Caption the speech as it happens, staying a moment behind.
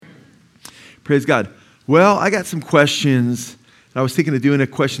Praise God. Well, I got some questions. I was thinking of doing a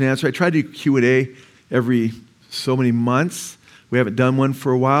question and answer. I try to do Q&A every so many months. We haven't done one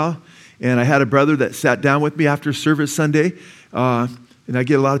for a while. And I had a brother that sat down with me after service Sunday. And I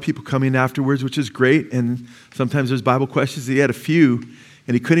get a lot of people coming afterwards, which is great. And sometimes there's Bible questions. He had a few,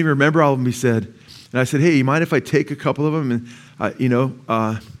 and he couldn't even remember all of them, he said. And I said, hey, you mind if I take a couple of them? And,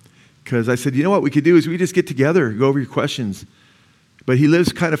 because I said, you know what we could do is we just get together, go over your questions. But he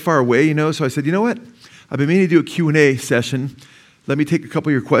lives kind of far away, so I said, you know what? I've been meaning to do a Q&A session. Let me take a couple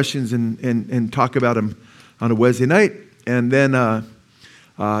of your questions and talk about them on a Wednesday night. And then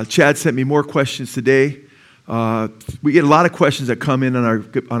Chad sent me more questions today. We get a lot of questions that come in on our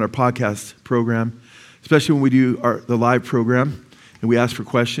podcast program, especially when we do the live program. And we ask for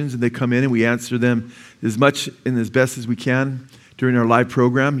questions, and they come in, and we answer them as much and as best as we can during our live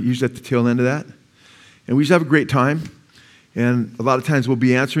program, usually at the tail end of that. And we just have a great time. And a lot of times we'll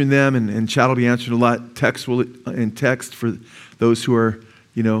be answering them, and Chad will be answering a lot. Text for those who are,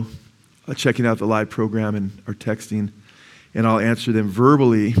 checking out the live program and are texting. And I'll answer them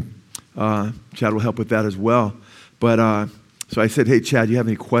verbally. Chad will help with that as well. But so I said, hey, Chad, do you have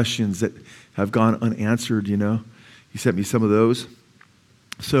any questions that have gone unanswered, He sent me some of those.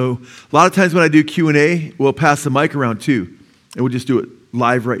 So a lot of times when I do Q&A, we'll pass the mic around too. And we'll just do it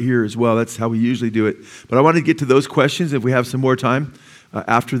live right here as well. That's how we usually do it. But I wanted to get to those questions if we have some more time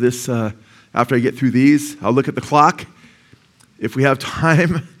after this. After I get through these, I'll look at the clock if we have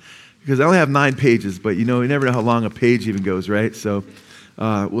time, because I only have 9 pages. But you never know how long a page even goes, right? So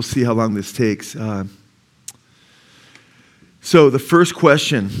we'll see how long this takes. So the first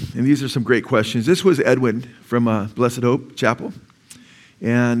question, and these are some great questions. This was Edwin from Blessed Hope Chapel,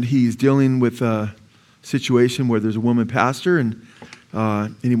 and he's dealing with a situation where there's a woman pastor, and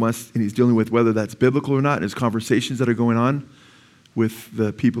he's dealing with whether that's biblical or not, and his conversations that are going on with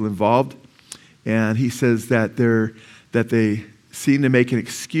the people involved. And he says that they seem to make an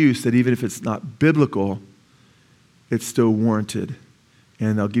excuse that even if it's not biblical, it's still warranted.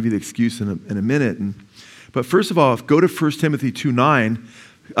 And I'll give you the excuse in a minute. But first of all, go to 1 Timothy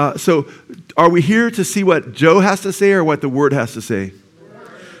 2:9. So are we here to see what Joe has to say or what the Word has to say?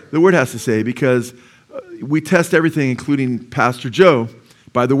 The Word has to say, because we test everything, including Pastor Joe,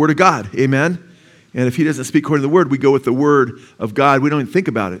 by the Word of God. Amen? And if he doesn't speak according to the Word, we go with the Word of God. We don't even think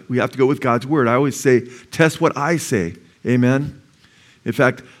about it. We have to go with God's Word. I always say, test what I say. Amen? In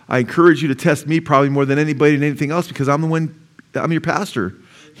fact, I encourage you to test me probably more than anybody and anything else, because I'm your pastor,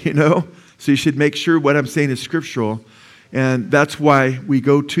 So you should make sure what I'm saying is scriptural. And that's why we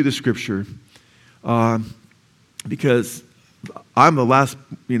go to the Scripture. Because I'm the last,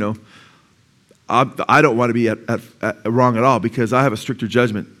 I don't want to be wrong at all, because I have a stricter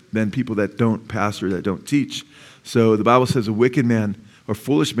judgment than people that don't pastor, that don't teach. So the Bible says a wicked man or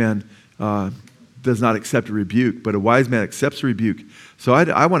foolish man does not accept a rebuke, but a wise man accepts a rebuke. So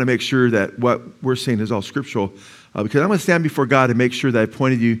I want to make sure that what we're saying is all scriptural, because I'm going to stand before God and make sure that I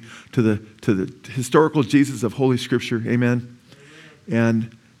pointed you to the historical Jesus of Holy Scripture. Amen. And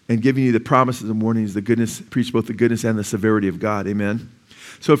giving you the promises and warnings, the goodness, preach both the goodness and the severity of God. Amen.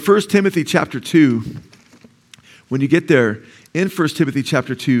 So 1 Timothy chapter 2, when you get there, in 1 Timothy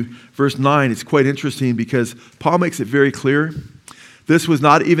chapter 2, verse 9, it's quite interesting because Paul makes it very clear. This was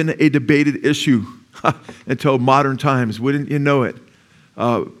not even a debated issue until modern times. Wouldn't you know it?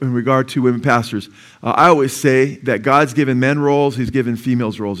 In regard to women pastors. I always say that God's given men roles, He's given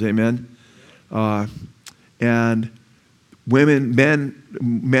females roles. Amen? And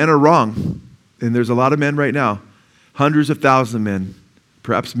men are wrong. And there's a lot of men right now. Hundreds of thousands of men.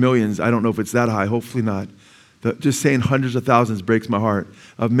 Perhaps millions. I don't know if it's that high. Hopefully not. Just saying hundreds of thousands breaks my heart.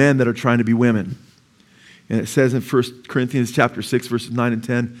 Of men that are trying to be women. And it says in 1 Corinthians chapter 6, verses 9 and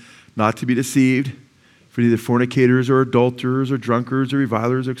 10, not to be deceived, for neither fornicators or adulterers or drunkards or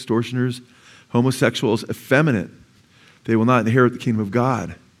revilers or extortioners, homosexuals, effeminate, they will not inherit the kingdom of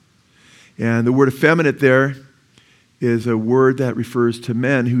God. And the word effeminate there is a word that refers to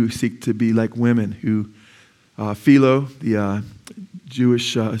men who seek to be like women, who Philo, the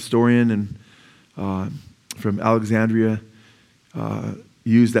Jewish historian and from Alexandria,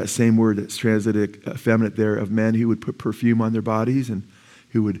 used that same word that's translated effeminate there, of men who would put perfume on their bodies and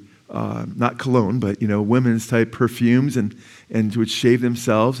who would not cologne, but women's type perfumes, and would shave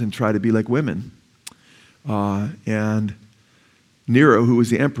themselves and try to be like women. And Nero, who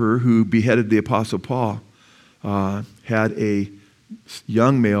was the emperor who beheaded the Apostle Paul, had a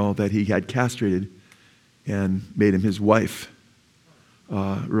young male that he had castrated and made him his wife.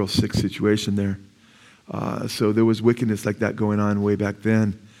 Real sick situation there. So there was wickedness like that going on way back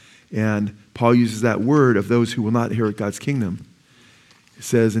then. And Paul uses that word of those who will not inherit God's kingdom. It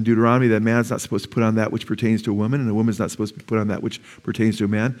says in Deuteronomy that man's not supposed to put on that which pertains to a woman, and a woman's not supposed to put on that which pertains to a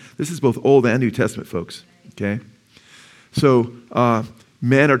man. This is both Old and New Testament, folks. Okay? So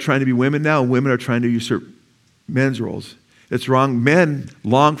men are trying to be women now, and women are trying to usurp men's roles. It's wrong. Certain men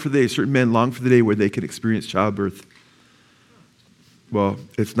long for the day where they can experience childbirth. Well,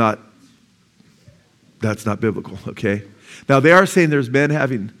 that's not biblical, okay? Now, they are saying there's men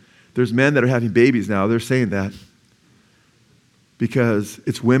that are having babies now. They're saying that because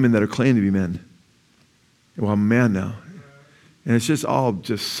it's women that are claiming to be men. Well, I'm a man now. And it's just all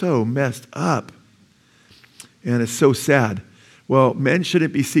just so messed up. And it's so sad. Well, men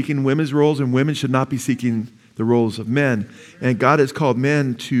shouldn't be seeking women's roles, and women should not be seeking the roles of men. And God has called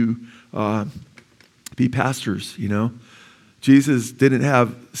men to be pastors, you know. Jesus didn't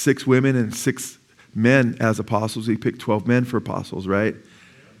have 6 women and 6 men as apostles. He picked 12 men for apostles, right?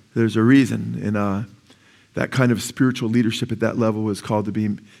 There's a reason. And that kind of spiritual leadership at that level was called to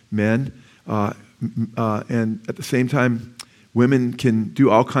be men. And at the same time, women can do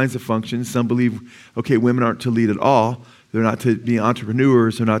all kinds of functions. Some believe, okay, women aren't to lead at all. They're not to be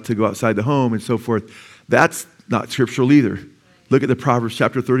entrepreneurs. They're not to go outside the home and so forth. That's not scriptural either. Look at the Proverbs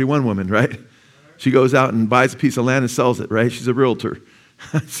chapter 31 woman, right? She goes out and buys a piece of land and sells it, right? She's a realtor.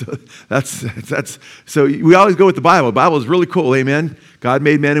 So we always go with the Bible. The Bible is really cool, amen? God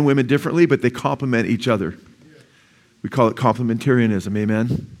made men and women differently, but they complement each other. We call it complementarianism,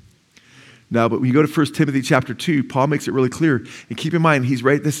 amen? Now, but when you go to 1 Timothy chapter 2, Paul makes it really clear. And keep in mind,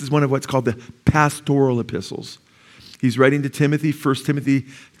 this is one of what's called the pastoral epistles. He's writing to Timothy, 1 Timothy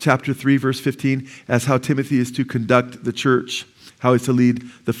chapter 3, verse 15, as how Timothy is to conduct the church, how he's to lead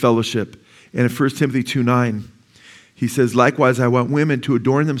the fellowship. And in 1 Timothy 2:9, he says, likewise, I want women to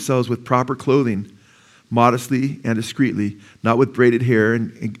adorn themselves with proper clothing, modestly and discreetly, not with braided hair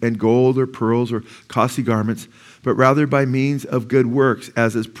and gold or pearls or costly garments, but rather by means of good works,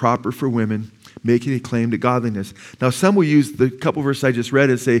 as is proper for women, making a claim to godliness. Now, some will use the couple verses I just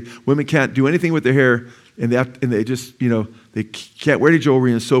read and say women can't do anything with their hair, and they just, they can't wear any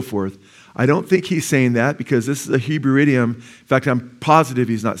jewelry and so forth. I don't think he's saying that because this is a Hebrew idiom. In fact, I'm positive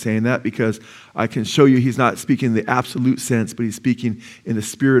he's not saying that because I can show you he's not speaking in the absolute sense, but he's speaking in the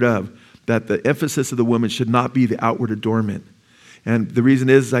spirit of that the emphasis of the woman should not be the outward adornment. And the reason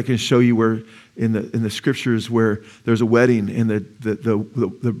is I can show you where in the scriptures where there's a wedding and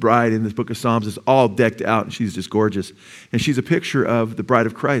the bride in the book of Psalms is all decked out and she's just gorgeous. And she's a picture of the bride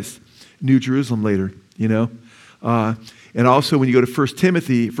of Christ, New Jerusalem later, And also when you go to 1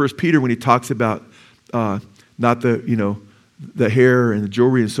 Peter, when he talks about not the hair and the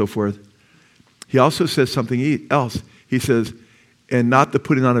jewelry and so forth, he also says something else. He says, and not the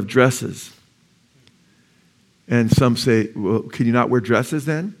putting on of dresses. And some say, well, can you not wear dresses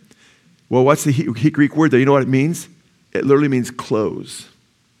then? Well, what's the Greek word there? You know what it means? It literally means clothes.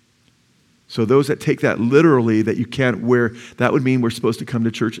 So those that take that literally, that you can't wear, that would mean we're supposed to come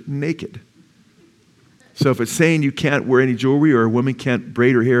to church naked. So if it's saying you can't wear any jewelry or a woman can't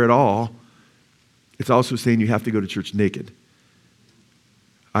braid her hair at all, it's also saying you have to go to church naked.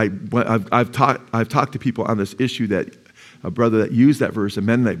 I've talked to people on this issue that a brother that used that verse, a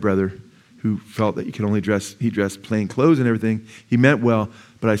Mennonite brother, who felt that you can only he dressed plain clothes and everything. He meant well,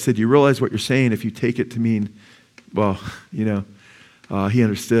 but I said, you realize what you're saying if you take it to mean, well, he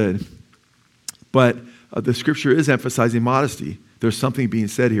understood. But the scripture is emphasizing modesty. There's something being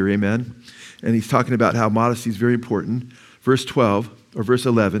said here, amen? And he's talking about how modesty is very important. Verse 12, or verse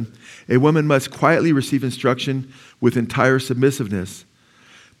 11, a woman must quietly receive instruction with entire submissiveness.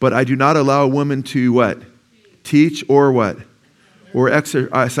 But I do not allow a woman to what? Teach or what? Or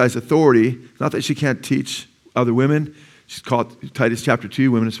exercise authority. Not that she can't teach other women. She's called Titus chapter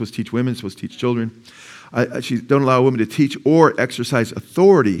 2, women are supposed to teach women, supposed to teach children. She don't allow a woman to teach or exercise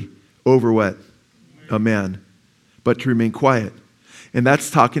authority over what? A man. But to remain quiet. And that's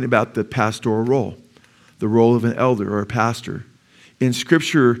talking about the pastoral role, the role of an elder or a pastor. In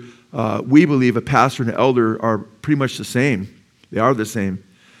Scripture, we believe a pastor and an elder are pretty much the same. They are the same.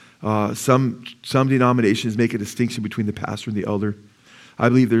 Some denominations make a distinction between the pastor and the elder. I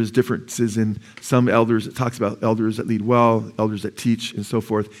believe there's differences in some elders. It talks about elders that lead well, elders that teach, and so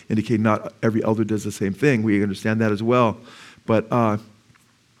forth, indicating not every elder does the same thing. We understand that as well. But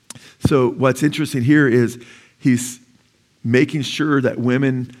so what's interesting here is he's making sure that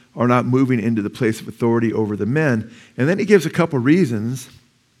women are not moving into the place of authority over the men. And then he gives a couple reasons.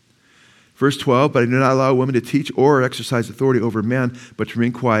 Verse 12, but I do not allow a woman to teach or exercise authority over men, but to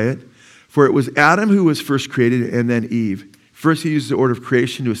remain quiet. For it was Adam who was first created and then Eve. First he uses the order of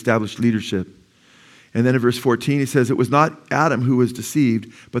creation to establish leadership. And then in verse 14 he says, it was not Adam who was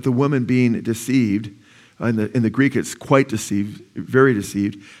deceived, but the woman being deceived in the Greek it's quite deceived, very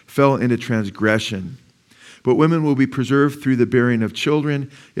deceived, fell into transgression. But women will be preserved through the bearing of children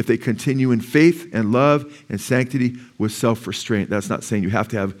if they continue in faith and love and sanctity with self-restraint. That's not saying you have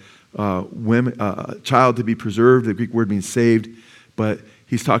to have a child to be preserved. The Greek word means saved. But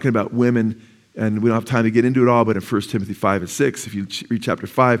he's talking about women, and we don't have time to get into it all, but in 1 Timothy 5 and 6, if you read chapter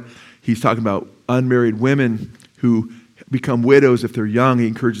 5, he's talking about unmarried women who become widows if they're young. He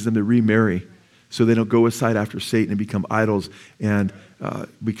encourages them to remarry so they don't go aside after Satan and become idols. And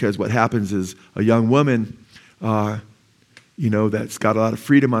because what happens is a young woman, that's got a lot of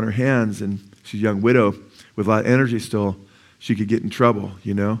freedom on her hands, and she's a young widow with a lot of energy still, she could get in trouble,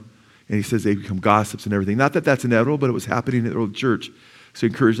 And he says they become gossips and everything. Not that that's inevitable, but it was happening in the early church. So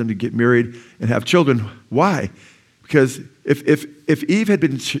he encouraged them to get married and have children. Why? Because if Eve had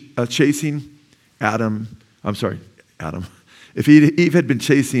been chasing Adam. If Eve had been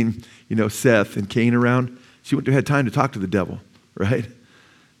chasing, Seth and Cain around, she wouldn't have had time to talk to the devil, right?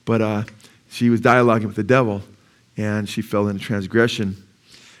 But she was dialoguing with the devil, and she fell into transgression.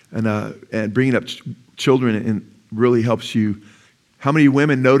 And bringing up children really helps you. How many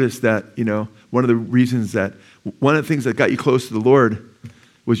women notice that, one of the things that got you close to the Lord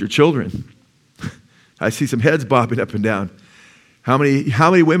was your children? I see some heads bobbing up and down. How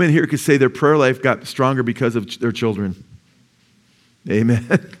many women here could say their prayer life got stronger because of their children?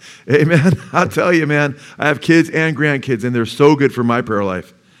 Amen. Amen. I'll tell you, man, I have kids and grandkids, and they're so good for my prayer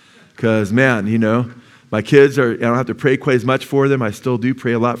life. Because, man, my kids I don't have to pray quite as much for them. I still do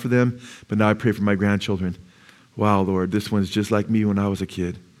pray a lot for them, but now I pray for my grandchildren. Wow, Lord, this one's just like me when I was a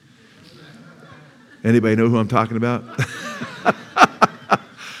kid. Anybody know who I'm talking about?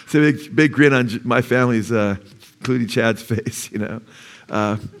 It's a big grin on my family's, including Chad's face,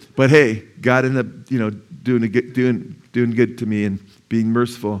 But hey, God ended up, doing good to me and being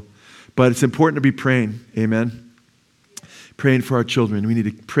merciful. But it's important to be praying, amen? Praying for our children. We need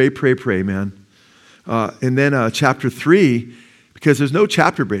to pray, man. And then chapter 3, because there's no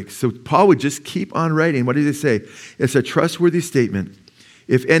chapter breaks. So Paul would just keep on writing. What did he say? It's a trustworthy statement.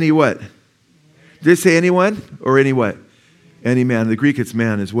 If any what? Did it say anyone or any what? Any man. In the Greek, it's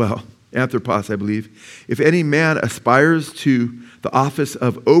man as well. Anthropos, I believe. If any man aspires to the office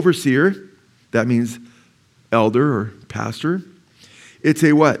of overseer, that means elder or pastor, it's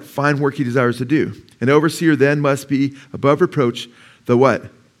a what? Fine work he desires to do. An overseer then must be above reproach, the what?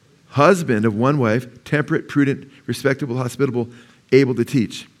 Husband of one wife, temperate, prudent, respectable, hospitable, able to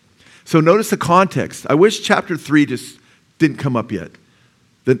teach. So notice the context. I wish chapter 3 just didn't come up yet.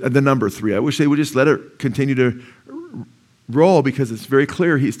 The number 3. I wish they would just let it continue to roll, because it's very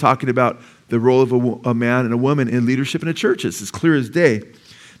clear he's talking about the role of a man and a woman in leadership in a church. It's as clear as day.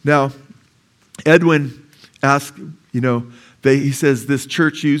 Now, Edwin asked, he says this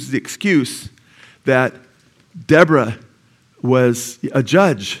church used the excuse that Deborah was a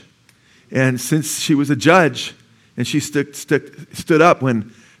judge. And since she was a judge, and she stood up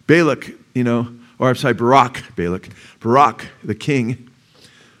when Barak, the king,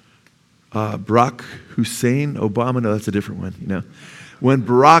 Barack Hussein Obama, no, that's a different one, When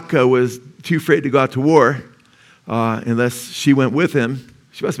Barack was too afraid to go out to war, unless she went with him,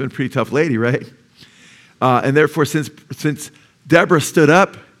 she must have been a pretty tough lady, right? And therefore, since Deborah stood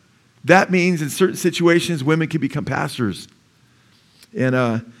up, that means in certain situations, women can become pastors.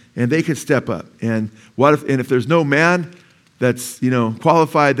 And they can step up. And if there's no man that's,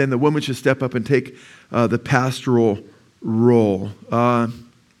 qualified, then the woman should step up and take the pastoral role.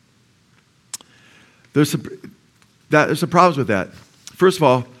 There's some problems with that. First of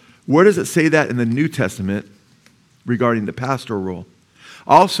all, where does it say that in the New Testament regarding the pastoral role?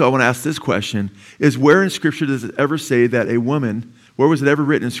 Also, I want to ask this question, is where in Scripture does it ever say that where was it ever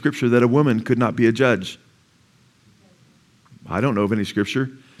written in Scripture that a woman could not be a judge? I don't know of any Scripture.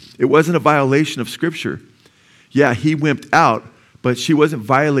 It wasn't a violation of Scripture. Yeah, he wimped out, but she wasn't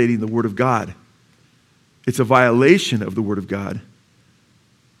violating the Word of God. It's a violation of the Word of God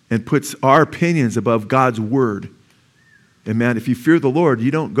and puts our opinions above God's Word. And man, if you fear the Lord, you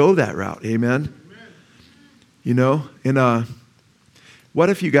don't go that route. Amen? And what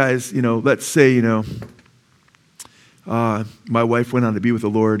if you guys, let's say, my wife went on to be with the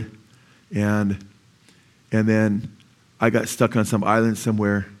Lord, and then I got stuck on some island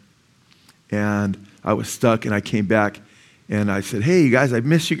somewhere, and I was stuck, and I came back, and I said, hey, you guys, I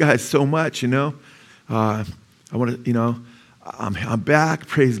miss you guys so much, I want to, I'm back,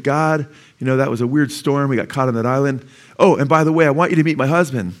 praise God. That was a weird storm. We got caught on that island. Oh, and by the way, I want you to meet my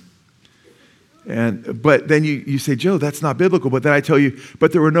husband. But then you say, Joe, that's not biblical. But then I tell you,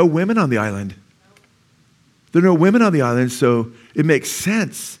 but there were no women on the island. There are no women on the island, so it makes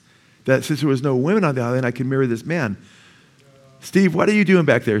sense that since there was no women on the island, I could marry this man. Steve, what are you doing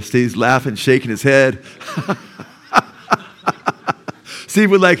back there? Steve's laughing, shaking his head.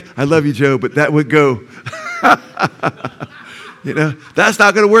 Steve would I love you, Joe, but that would go. That's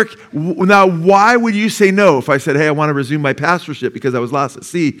not going to work. Now, why would you say no if I said, hey, I want to resume my pastorship because I was lost at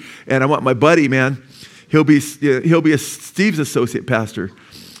sea and I want my buddy, man, he'll be a Steve's associate pastor,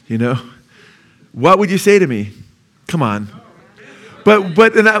 What would you say to me? Come on.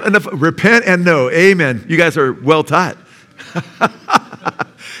 But enough, repent and no. Amen. You guys are well taught.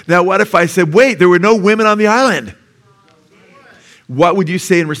 Now, what if I said, wait, there were no women on the island? What would you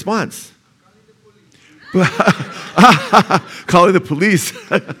say in response? Calling the police,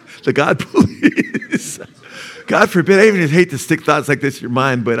 the God police. God forbid, I even hate to stick thoughts like this in your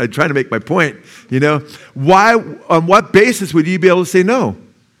mind, but I'm trying to make my point, Why, on what basis would you be able to say no?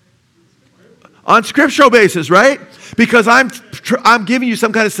 On scriptural basis, right? Because I'm giving you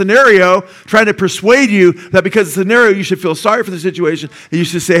some kind of scenario, trying to persuade you that because of the scenario, you should feel sorry for the situation, and you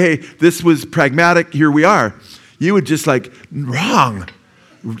should say, hey, this was pragmatic, here we are. You would just wrong.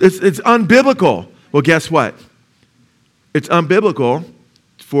 It's unbiblical. Well, guess what? It's unbiblical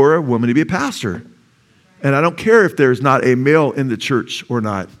for a woman to be a pastor. And I don't care if there's not a male in the church or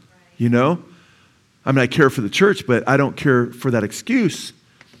not, I care for the church, but I don't care for that excuse,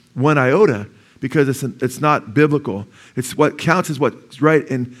 one iota, because it's not biblical. It's what counts is what's right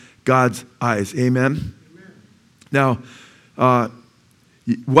in God's eyes. Amen? Now,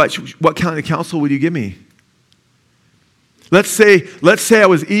 what kind of counsel would you give me? Let's say I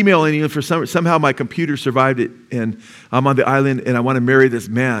was emailing you and for somehow my computer survived it and I'm on the island and I want to marry this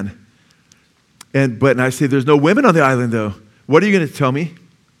man. But I say there's no women on the island though. What are you going to tell me?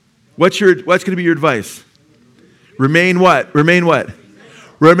 What's going to be your advice? Remain what? Remain what?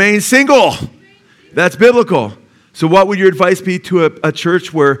 Remain single. That's biblical. So what would your advice be to a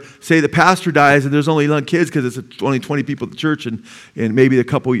church where, say, the pastor dies and there's only young kids because it's only 20 people at the church and maybe a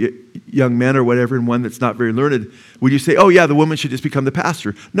couple young men or whatever and one that's not very learned? Would you say, oh, yeah, the woman should just become the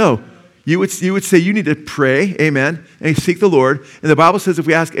pastor? No. You would say you need to pray, amen, and seek the Lord. And the Bible says if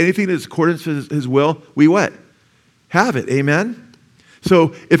we ask anything that is according to his will, we what? Have it, amen?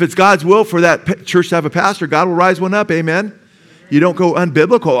 So if it's God's will for that church to have a pastor, God will rise one up, amen? You don't go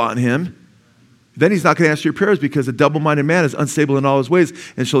unbiblical on him. Then he's not going to answer your prayers because a double-minded man is unstable in all his ways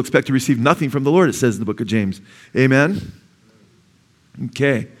and shall expect to receive nothing from the Lord, it says in the book of James. Amen?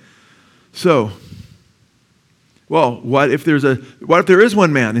 Okay. So, well, what if there is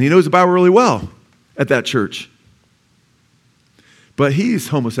one man and he knows the Bible really well at that church, but he's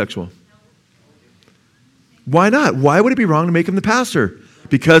homosexual? Why not? Why would it be wrong to make him the pastor?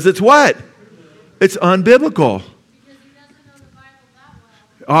 Because it's what? It's unbiblical.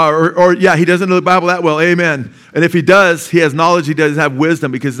 He doesn't know the Bible that well. Amen. And if he does, he has knowledge. He doesn't have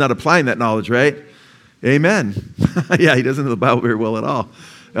wisdom because he's not applying that knowledge, right? Amen. Yeah, he doesn't know the Bible very well at all.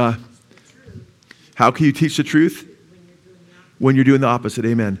 How can you teach the truth? When you're doing the opposite.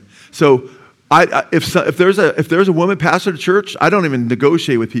 Amen. So if there's a woman pastor at church, I don't even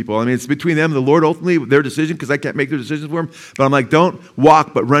negotiate with people. I mean, it's between them and the Lord ultimately, their decision, because I can't make their decisions for them. But I'm don't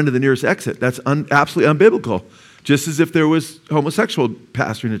walk, but run to the nearest exit. That's absolutely unbiblical. Just as if there was homosexual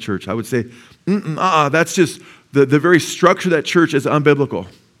pastoring a church, I would say, that's just the very structure of that church is unbiblical.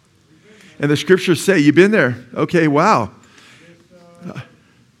 And the scriptures say, you've been there. Okay, wow.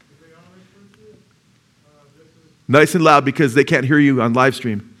 Nice and loud because they can't hear you on live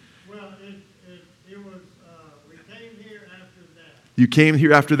stream. Well, it was, we came here after that. You came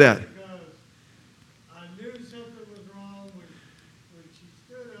here after that. Because I knew something was wrong when she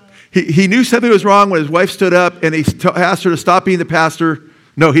stood up. He knew something was wrong when his wife stood up and he asked her to stop being the pastor.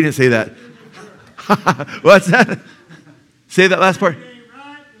 No, he didn't say that. What's that? Say that last part.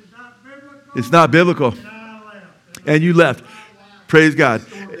 It's not biblical. And you left. Praise God.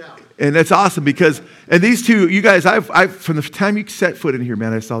 And that's awesome because, and these two, you guys, I've from the time you set foot in here,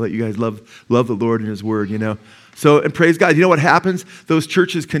 man, I saw that you guys love the Lord and His Word, So, and praise God. You know what happens? Those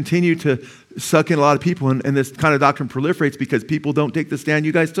churches continue to suck in a lot of people, and this kind of doctrine proliferates because people don't take the stand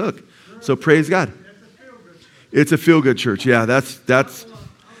you guys took. So praise God. It's a feel-good church. Yeah, that's.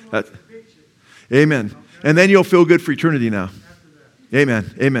 Amen. And then you'll feel good for eternity now.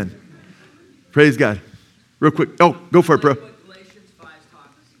 Amen. Amen. Praise God. Real quick. Oh, go for it, bro.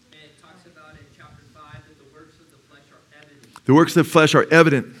 The works of the flesh are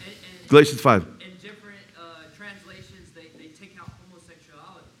evident. Galatians 5. In different translations, they take out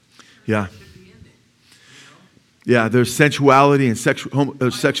homosexuality. Yeah. It should be in there, Yeah, there's sensuality and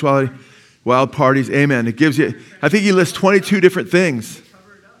sexuality, wild parties. Amen. It gives you, I think he lists 22 different things.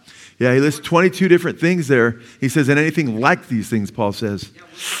 Yeah, he lists 22 different things there. He says, and anything like these things, Paul says. Yeah,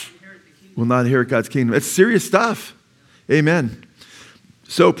 we inherit will not inherit God's kingdom. It's serious stuff. Amen.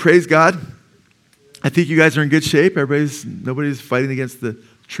 So praise God. I think you guys are in good shape. Nobody's fighting against the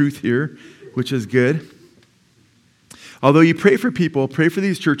truth here, which is good. Although you pray for people, pray for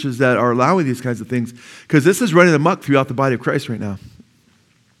these churches that are allowing these kinds of things, because this is running amok throughout the body of Christ right now.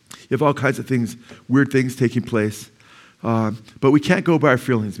 You have all kinds of things, weird things taking place. But we can't go by our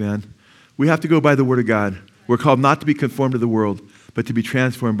feelings, man. We have to go by the Word of God. We're called not to be conformed to the world, but to be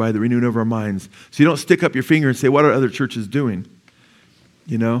transformed by the renewing of our minds. So you don't stick up your finger and say, what are other churches doing?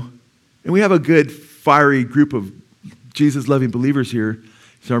 You know? And we have a good, fiery group of Jesus-loving believers here.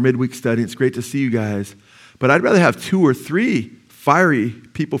 It's our midweek study. It's great to see you guys. But I'd rather have 2 or 3 fiery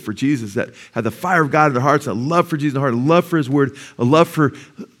people for Jesus that have the fire of God in their hearts, a love for Jesus in their heart, a love for His Word, a love for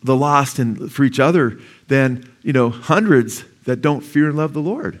the lost and for each other than, hundreds that don't fear and love the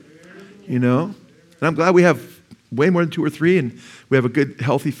Lord, And I'm glad we have way more than 2 or 3, and we have a good,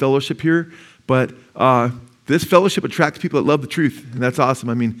 healthy fellowship here. But this fellowship attracts people that love the truth, and that's awesome.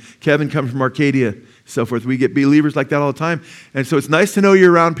 I mean, Kevin comes from Arcadia, so forth. We get believers like that all the time. And so it's nice to know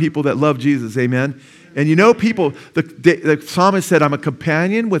you're around people that love Jesus, amen? And people, the psalmist said, I'm a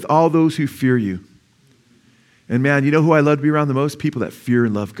companion with all those who fear you. And man, you know who I love to be around the most? People that fear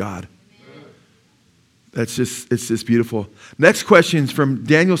and love God. It's just beautiful. Next question is from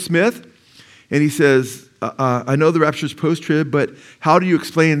Daniel Smith. And he says, I know the rapture is post-trib, but how do you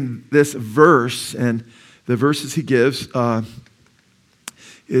explain this verse? And the verses he gives, in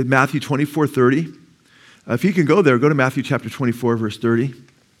Matthew 24:30. If you can go there, go to Matthew chapter 24, verse 30.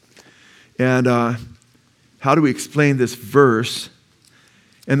 And how do we explain this verse?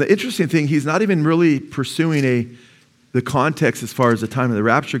 And the interesting thing, he's not even really pursuing the context as far as the time of the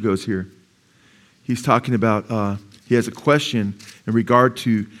rapture goes here. He's talking about, he has a question in regard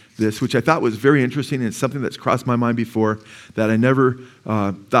to this, which I thought was very interesting, and it's something that's crossed my mind before that I never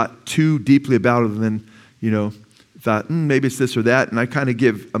thought too deeply about, other than, thought, maybe it's this or that. And I kind of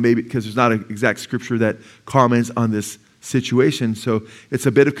give a maybe, because there's not an exact scripture that comments on this situation. So it's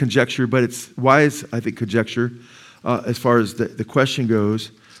a bit of conjecture, but it's wise, I think, conjecture as far as the question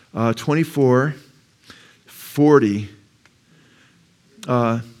goes. 24:40.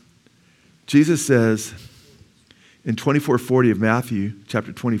 Jesus says in 24:40 of Matthew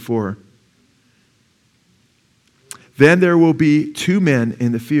chapter 24, then there will be 2 men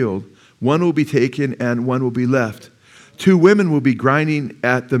in the field. One will be taken and one will be left. 2 women will be grinding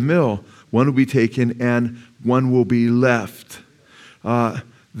at the mill. One will be taken and one will be left.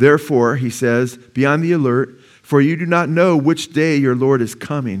 Therefore, he says, be on the alert, for you do not know which day your Lord is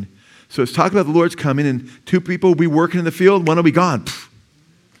coming. So it's talking about the Lord's coming, and 2 people will be working in the field. One will be gone.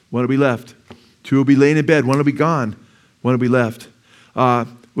 One will be left. 2 will be laying in bed. One will be gone. One will be left.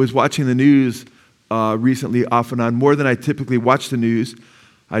 Was watching the news recently off and on, more than I typically watch the news.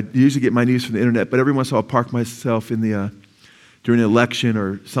 I usually get my news from the internet, but every once in a while I'll park myself in during an election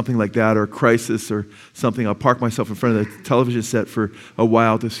or something like that, or a crisis or something. I'll park myself in front of the television set for a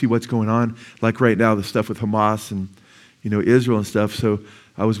while to see what's going on. Like right now, the stuff with Hamas and Israel and stuff. So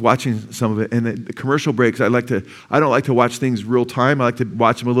I was watching some of it, and the commercial breaks. I don't like to watch things real time. I like to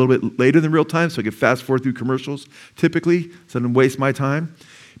watch them a little bit later than real time, so I can fast forward through commercials typically, so I don't waste my time.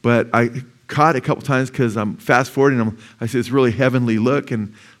 But I caught it a couple times because I'm fast forwarding. I see this really heavenly look, and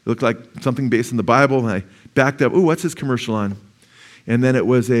it looked like something based in the Bible. And I backed up. Ooh, what's this commercial on? And then it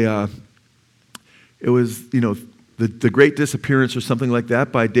was the Great Disappearance or something like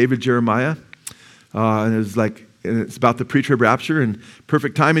that by David Jeremiah. And it was and it's about the pre-trib rapture, and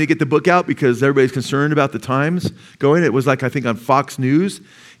perfect timing to get the book out because everybody's concerned about the times going. It was I think on Fox News,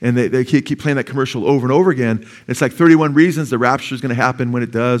 and they keep playing that commercial over and over again. It's like 31 reasons the rapture is going to happen when it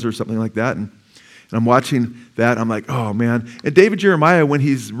does, or something like that. And I'm watching that. I'm like, oh man. And David Jeremiah, when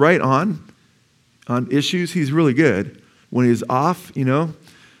he's right on issues, he's really good. When he's off,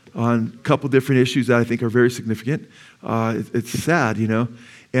 on a couple different issues that I think are very significant, it's sad,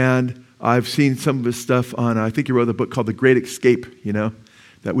 And I've seen some of his stuff on, I think he wrote a book called The Great Escape,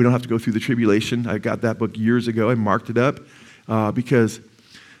 that we don't have to go through the tribulation. I got that book years ago. I marked it up because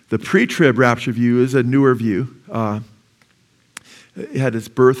the pre-trib rapture view is a newer view. It had its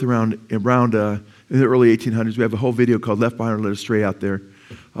birth around in the early 1800s. We have a whole video called Left Behind or Led Astray out there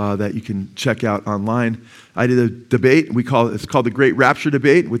that you can check out online. I did a debate. It's called the Great Rapture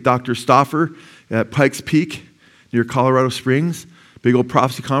Debate with Dr. Stauffer at Pikes Peak near Colorado Springs. Big old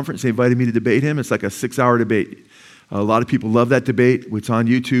prophecy conference. They invited me to debate him. It's like a 6-hour debate. A lot of people love that debate. It's on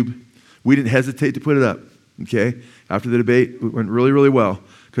YouTube. We didn't hesitate to put it up. Okay? After the debate, it went really, really well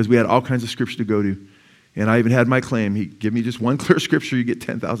because we had all kinds of scripture to go to. And I even had my claim. He give me just one clear scripture, you get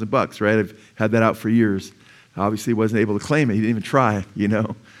 $10,000, right? I've had that out for years. Obviously, he wasn't able to claim it. He didn't even try,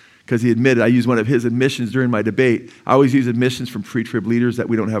 because because he admitted, I used one of his admissions during my debate. I always use admissions from pre-trib leaders that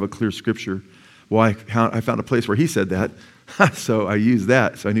we don't have a clear scripture. Well, I found a place where he said that, so I used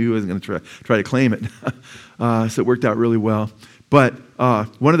that. So I knew he wasn't going to try to claim it. So it worked out really well. But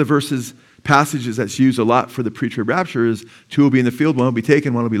one of the passages that's used a lot for the pre-trib rapture is 2 will be in the field, 1 will be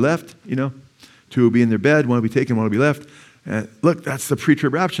taken, 1 will be left, 2 will be in their bed, 1 will be taken, 1 will be left. And look, that's the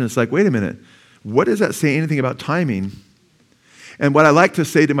pre-trib rapture. It's like, wait a minute. What does that say anything about timing? And what I like to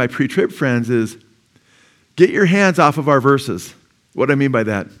say to my pre-trib friends is, get your hands off of our verses. What do I mean by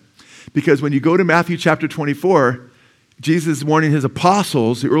that? Because when you go to Matthew chapter 24, Jesus is warning his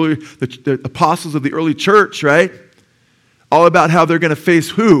apostles, the apostles of the early church, right? All about how they're going to face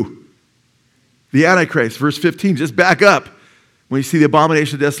who? The Antichrist. Verse 15, just back up. When you see the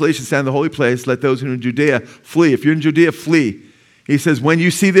abomination of desolation stand in the holy place, let those who are in Judea flee. If you're in Judea, flee. He says, when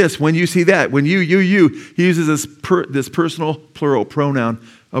you see this, when you see that, when you, he uses this personal plural pronoun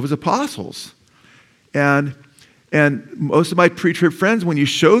of his apostles. And most of my pre-trib friends, when you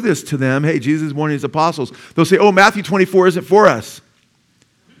show this to them, hey, Jesus is warning his apostles, they'll say, oh, Matthew 24 isn't for us.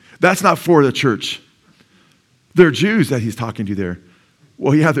 That's not for the church. They're Jews that he's talking to there.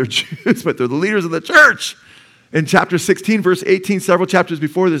 Well, yeah, they're Jews, but they're the leaders of the church. In chapter 16, verse 18, several chapters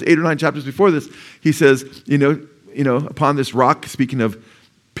before this, 8 or 9 chapters before this, he says, upon this rock, speaking of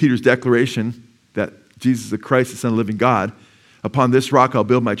Peter's declaration that Jesus is the Christ, the Son of the living God, upon this rock I'll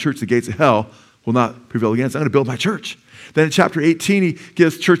build my church, the gates of hell will not prevail against. I'm going to build my church. Then in chapter 18, he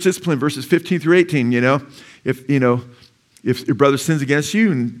gives church discipline, verses 15 through 18, if your brother sins against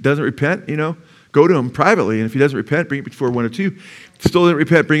you and doesn't repent, go to him privately. And if he doesn't repent, bring it before 1 or 2. Still didn't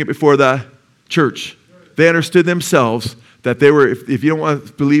repent, bring it before the church. They understood themselves that they were, if you don't want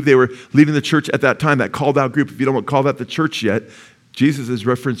to believe they were leading the church at that time, that called out group, if you don't want to call that the church yet, Jesus is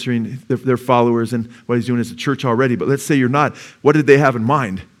referencing their followers and what he's doing as a church already. But let's say you're not. What did they have in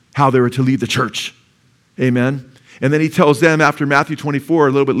mind? How they were to lead the church. Amen. And then he tells them after Matthew 24,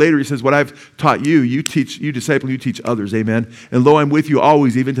 a little bit later, he says, what I've taught you, you disciple, you teach others. Amen. And lo, I'm with you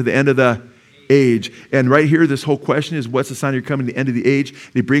always, even to the end of the age. And right here, this whole question is, what's the sign you're coming to the end of the age?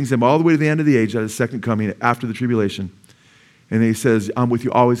 And he brings them all the way to the end of the age, at his second coming, after the tribulation. And he says, I'm with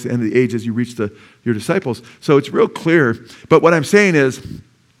you always to the end of the age as you reach your disciples. So it's real clear. But what I'm saying is,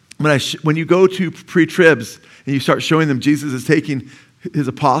 when you go to pre-tribs and you start showing them Jesus is taking his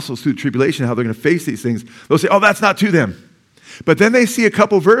apostles through the tribulation, how they're going to face these things, they'll say, oh, that's not to them. But then they see a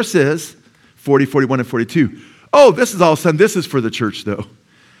couple verses, 40, 41, and 42. Oh, this is all of a sudden, this is for the church, though.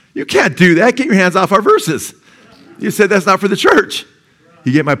 You can't do that. Get your hands off our verses. You said that's not for the church.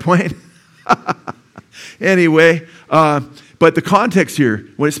 You get my point? Anyway, but the context here,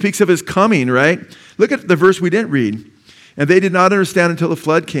 when it speaks of his coming, right? Look at the verse we didn't read. And they did not understand until the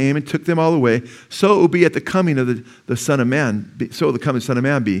flood came and took them all away. So it will be at the coming of the Son of Man. So will the coming Son of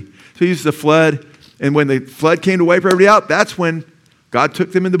Man be. So he uses the flood. And when the flood came to wipe everybody out, that's when God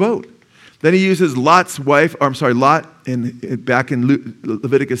took them in the boat. Then he uses Lot, back in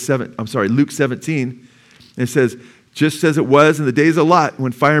Luke 17. And it says, just as it was in the days of Lot,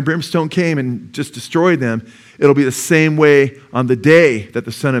 when fire and brimstone came and just destroyed them, it'll be the same way on the day that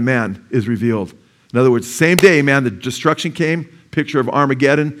the Son of Man is revealed. In other words, same day, man, the destruction came, picture of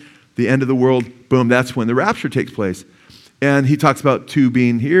Armageddon, the end of the world, boom, that's when the rapture takes place. And he talks about 2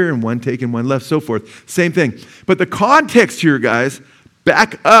 being here and 1 taken, 1 left, so forth. Same thing. But the context here, guys,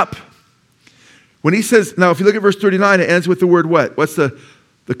 back up. When he says, now if you look at verse 39, it ends with the word what? What's the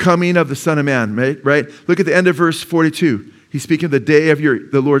coming of the Son of Man, right? Look at the end of verse 42. He's speaking of the day of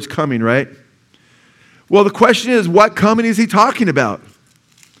the Lord's coming, right? Well, the question is, what coming is he talking about?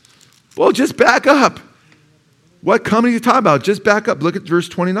 Well, just back up. What coming is he talking about? Just back up. Look at verse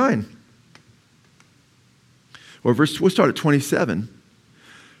 29. Or we'll start at 27.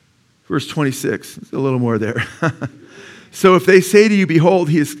 Verse 26. There's a little more there. So if they say to you, behold,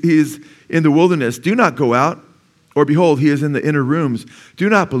 he is in the wilderness, do not go out. Or behold, he is in the inner rooms. Do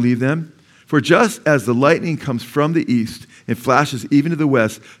not believe them. For just as the lightning comes from the east and flashes even to the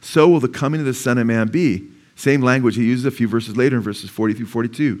west, so will the coming of the Son of Man be. Same language he uses a few verses later in verses 40 through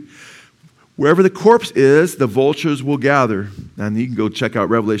 42. Wherever the corpse is, the vultures will gather. And you can go check out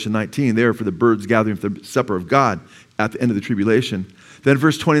Revelation 19 there for the birds gathering for the supper of God at the end of the tribulation. Then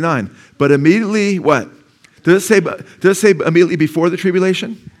verse 29. But immediately, what? Does it say immediately before the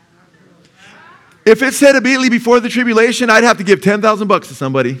tribulation? If it said immediately before the tribulation, I'd have to give $10,000 to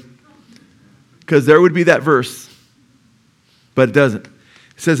somebody. Because there would be that verse. But it doesn't. It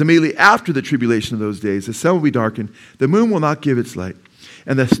says immediately after the tribulation of those days, the sun will be darkened, the moon will not give its light,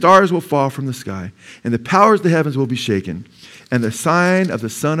 and the stars will fall from the sky, and the powers of the heavens will be shaken. And the sign of the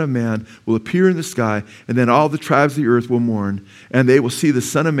Son of Man will appear in the sky, and then all the tribes of the earth will mourn, and they will see the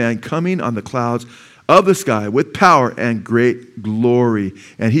Son of Man coming on the clouds of the sky with power and great glory.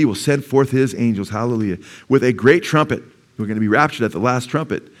 And he will send forth his angels, hallelujah, with a great trumpet. We're going to be raptured at the last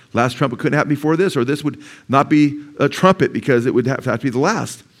trumpet. Last trumpet couldn't happen before this, or this would not be a trumpet because it would have to be the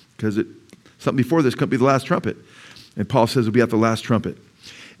last, because something before this couldn't be the last trumpet. And Paul says it'll be at the last trumpet.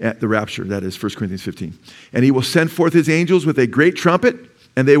 At the rapture, that is 1 Corinthians 15. And he will send forth his angels with a great trumpet,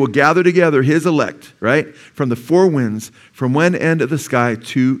 and they will gather together his elect, right? From the four winds, from one end of the sky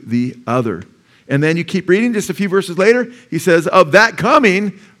to the other. And then you keep reading, just a few verses later, he says, of that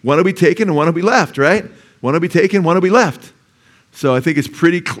coming, one will be taken and one will be left, right? One will be taken, one will be left. So I think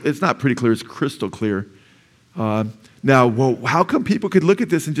it's not pretty clear, it's crystal clear. Now, well, how come people could look at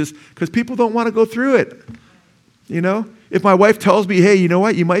this and just, because people don't want to go through it, you know? If my wife tells me, hey, you know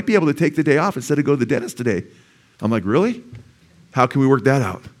what, you might be able to take the day off instead of go to the dentist today. I'm like, really? How can we work that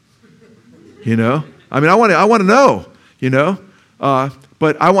out? You know? I mean, I want to know, you know?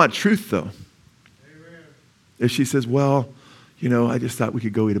 But I want truth, though. Amen. If she says, well, you know, I just thought we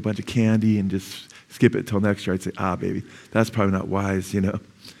could go eat a bunch of candy and just skip it till next year, I'd say, baby, that's probably not wise, you know?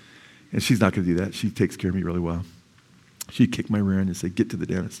 And she's not going to do that. She takes care of me really well. She'd kick my rear end and say, get to the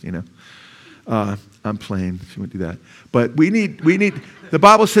dentist, you know? I'm playing. She wouldn't do that. But we need, the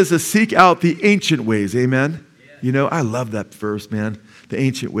Bible says to seek out the ancient ways. Amen? Yeah. You know, I love that verse, man. The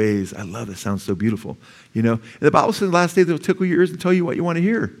ancient ways. I love it. It sounds so beautiful. You know, and the Bible says the last day they'll tickle your ears and tell you what you want to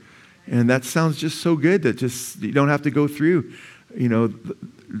hear. And that sounds just so good that just, you don't have to go through, you know,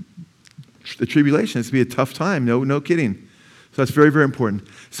 the tribulation. It's going to be a tough time. No kidding. So that's very, very important.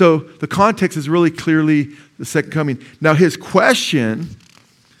 So the context is really clearly the second coming. Now his question,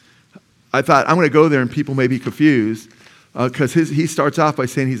 I thought, I'm going to go there and people may be confused because he starts off by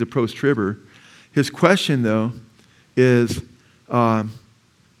saying he's a post-tribber. His question, though, is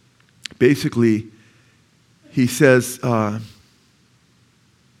basically, he says, let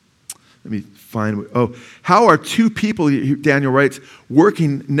me find, how are two people, Daniel writes,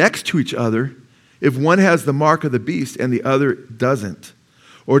 working next to each other if one has the mark of the beast and the other doesn't?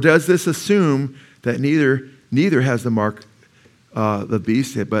 Or does this assume that neither has the mark the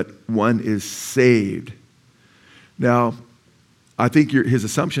beast, but one is saved? Now, I think his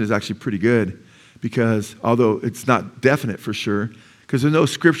assumption is actually pretty good because although it's not definite for sure, because there's no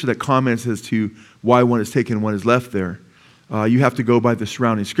scripture that comments as to why one is taken and one is left there. You have to go by the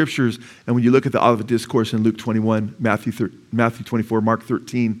surrounding scriptures. And when you look at the Olivet Discourse in Luke 21, Matthew 24, Mark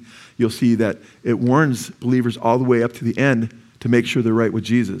 13, you'll see that it warns believers all the way up to the end to make sure they're right with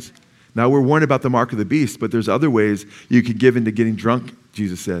Jesus. Now, we're warned about the mark of the beast, but there's other ways you could give into getting drunk,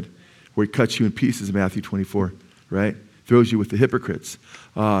 Jesus said, where he cuts you in pieces in Matthew 24, right? Throws you with the hypocrites.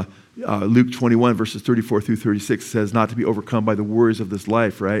 Luke 21, verses 34 through 36 says not to be overcome by the worries of this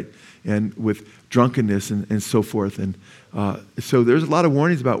life, right? And with drunkenness and so forth. And so there's a lot of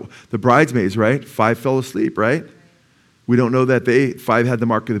warnings about the bridesmaids, right? 5 fell asleep, right? We don't know that 5 had the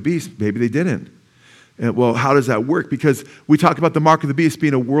mark of the beast. Maybe they didn't. And, well, how does that work? Because we talk about the mark of the beast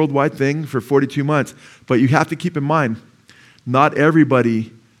being a worldwide thing for 42 months. But you have to keep in mind, not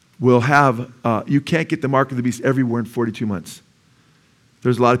everybody will have, you can't get the mark of the beast everywhere in 42 months.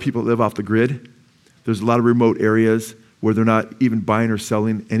 There's a lot of people that live off the grid. There's a lot of remote areas where they're not even buying or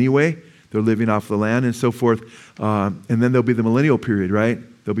selling anyway. They're living off the land and so forth. And then there'll be the millennial period, right?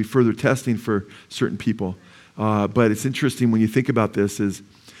 There'll be further testing for certain people. But it's interesting when you think about this is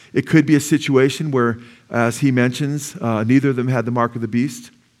it could be a situation where, as he mentions, neither of them had the mark of the beast.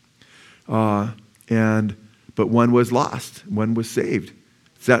 But one was lost. One was saved.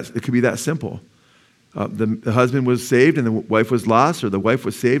 It could be that simple. The husband was saved and the wife was lost, or the wife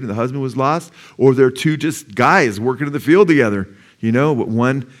was saved and the husband was lost, or they're two just guys working in the field together, you know.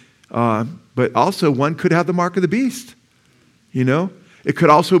 But also one could have the mark of the beast, you know. It could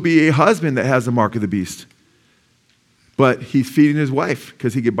also be a husband that has the mark of the beast, but he's feeding his wife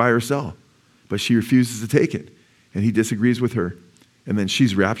because he could buy or sell, but she refuses to take it, and he disagrees with her, and then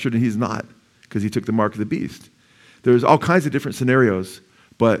she's raptured and he's not because he took the mark of the beast. There's all kinds of different scenarios.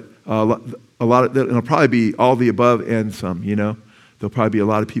 But a lot of it'll probably be all the above and some, you know. There'll probably be a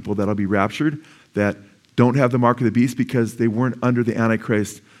lot of people that'll be raptured that don't have the mark of the beast because they weren't under the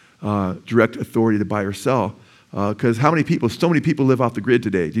Antichrist direct authority to buy or sell. Because so many people live off the grid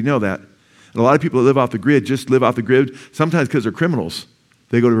today. Do you know that? And a lot of people that live off the grid just live off the grid sometimes because they're criminals.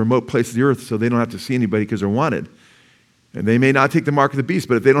 They go to remote places of the earth so they don't have to see anybody because they're wanted. And they may not take the mark of the beast,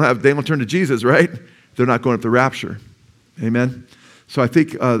 but if they don't turn to Jesus, right? They're not going up the rapture. Amen? So I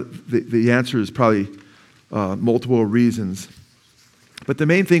think the answer is probably multiple reasons. But the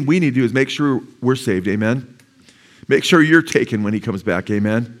main thing we need to do is make sure we're saved, amen? Make sure you're taken when he comes back,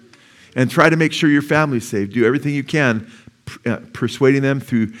 amen? And try to make sure your family's saved. Do everything you can, persuading them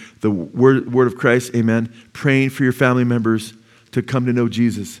through the word of Christ, amen? Praying for your family members to come to know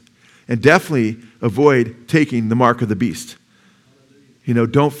Jesus. And definitely avoid taking the mark of the beast.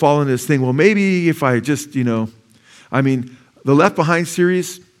 Don't fall into this thing, well, maybe if I just, the Left Behind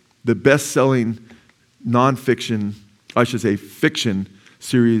series, the best-selling nonfiction, I should say fiction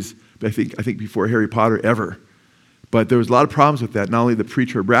series, I think before Harry Potter ever. But there was a lot of problems with that, not only the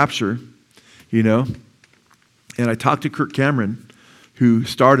pre-trib rapture, and I talked to Kirk Cameron, who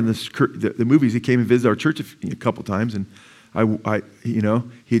starred in the movies. He came and visited our church a couple times, and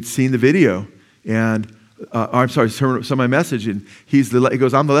he had seen the video, and I'm sorry, saw my message, and he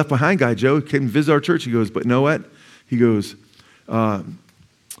goes, I'm the Left Behind guy, Joe. He came and visited our church. He goes, but you know what? He goes, I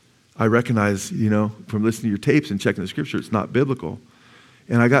recognize, from listening to your tapes and checking the scripture, it's not biblical.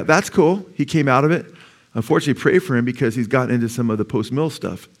 And that's cool. He came out of it. Unfortunately, pray for him because he's gotten into some of the post-mill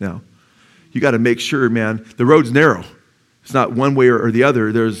stuff now. You got to make sure, man, the road's narrow. It's not one way or the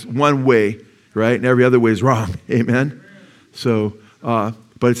other. There's one way, right? And every other way is wrong. Amen? So, but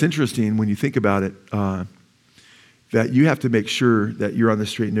it's interesting when you think about it, that you have to make sure that you're on the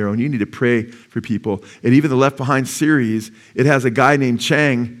straight and narrow, and you need to pray for people. And even the Left Behind series, it has a guy named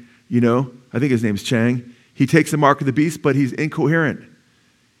Chang, I think his name's Chang. He takes the mark of the beast, but he's incoherent.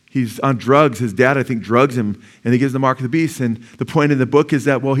 He's on drugs. His dad, I think, drugs him, and he gives the mark of the beast. And the point in the book is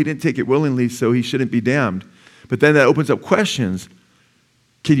that, well, he didn't take it willingly, so he shouldn't be damned. But then that opens up questions.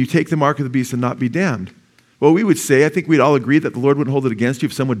 Can you take the mark of the beast and not be damned? Well, we would say, I think we'd all agree that the Lord wouldn't hold it against you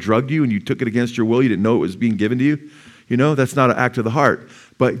if someone drugged you and you took it against your will, you didn't know it was being given to you. That's not an act of the heart.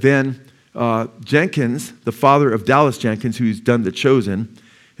 But then Jenkins, the father of Dallas Jenkins, who's done The Chosen,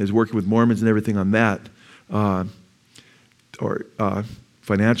 is working with Mormons and everything on that,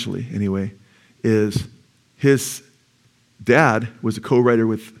 financially anyway, is his dad was a co-writer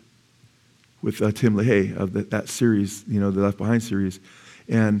with Tim LaHaye of that series, the Left Behind series.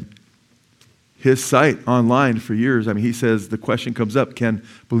 And his site online for years, he says the question comes up, can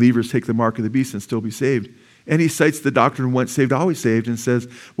believers take the mark of the beast and still be saved? And he cites the doctrine, once saved, always saved, and says,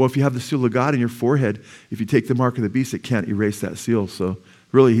 well, if you have the seal of God in your forehead, if you take the mark of the beast, it can't erase that seal. So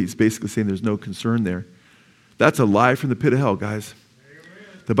really, he's basically saying there's no concern there. That's a lie from the pit of hell, guys.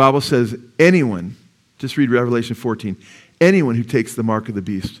 The Bible says anyone, just read Revelation 14, anyone who takes the mark of the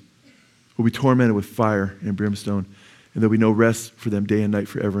beast will be tormented with fire and brimstone, and there'll be no rest for them day and night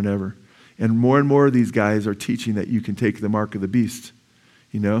forever and ever. And more of these guys are teaching that you can take the mark of the beast,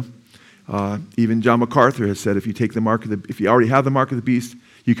 Even John MacArthur has said if you already have the mark of the beast,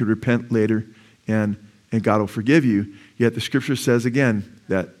 you could repent later and God will forgive you. Yet the scripture says again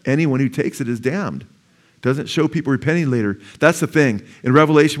that anyone who takes it is damned. Doesn't show people repenting later. That's the thing. In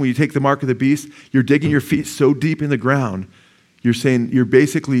Revelation, when you take the mark of the beast, you're digging your feet so deep in the ground. You're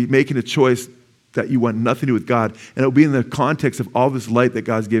basically making a choice that you want nothing to do with God. And it'll be in the context of all this light that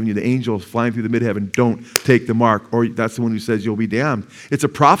God's given you. The angels flying through the midheaven, don't take the mark. Or that's the one who says you'll be damned. It's a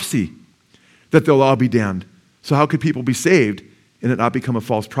prophecy that they'll all be damned. So how could people be saved and it not become a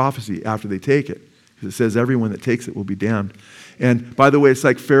false prophecy after they take it? Because it says everyone that takes it will be damned. And by the way, it's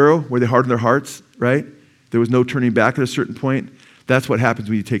like Pharaoh, where they hardened their hearts, right? There was no turning back at a certain point. That's what happens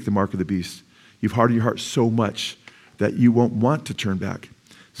when you take the mark of the beast. You've hardened your heart so much that you won't want to turn back.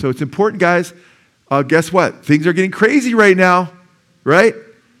 So it's important, guys. Guess what? Things are getting crazy right now, right?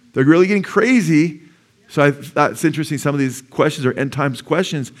 They're really getting crazy. So I thought it's interesting, some of these questions are end times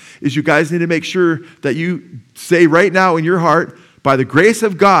questions, is you guys need to make sure that you say right now in your heart, by the grace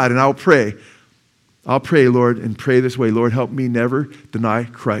of God, and I'll pray, Lord, and pray this way, Lord, help me never deny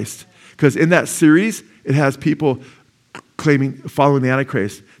Christ. Because in that series, it has people following the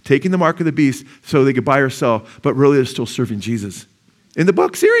Antichrist, taking the mark of the beast so they could buy or sell, but really they're still serving Jesus. In the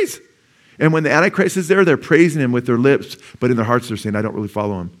book series. And when the Antichrist is there, they're praising him with their lips, but in their hearts they're saying, I don't really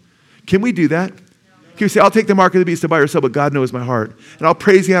follow him. Can we do that? Can we say, I'll take the mark of the beast to buy or sell, but God knows my heart. And I'll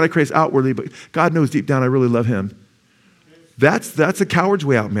praise the Antichrist outwardly, but God knows deep down I really love him. That's a coward's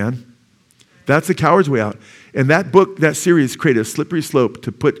way out, man. That's a coward's way out. And that book, that series created a slippery slope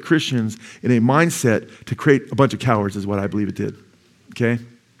to put Christians in a mindset to create a bunch of cowards is what I believe it did. Okay?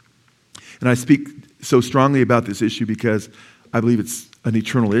 And I speak so strongly about this issue because I believe it's an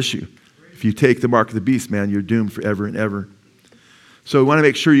eternal issue. If you take the mark of the beast, man, you're doomed forever and ever. So you want to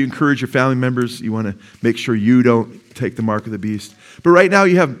make sure you encourage your family members. You want to make sure you don't take the mark of the beast. But right now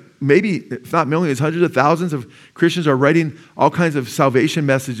you have maybe, if not millions, hundreds of thousands of Christians are writing all kinds of salvation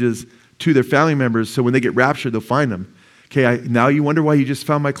messages to their family members so when they get raptured, they'll find them. Okay, now you wonder why you just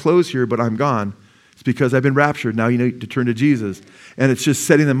found my clothes here, but I'm gone. It's because I've been raptured. Now you need to turn to Jesus. And it's just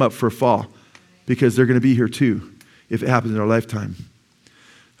setting them up for a fall because they're going to be here too if it happens in our lifetime.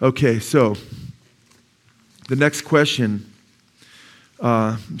 Okay, so the next question,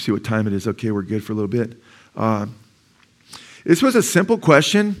 let me see what time it is. Okay, we're good for a little bit. This was a simple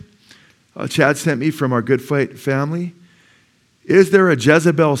question Chad sent me from our Good Fight family. Is there a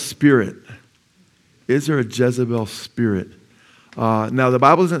Jezebel spirit? Is there a Jezebel spirit? Now, the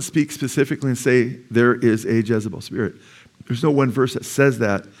Bible doesn't speak specifically and say there is a Jezebel spirit. There's no one verse that says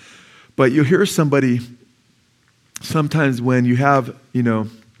that. But you hear somebody sometimes when you have,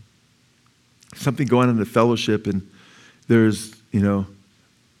 something going on in the fellowship and there's,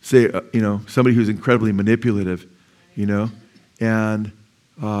 somebody who's incredibly manipulative, and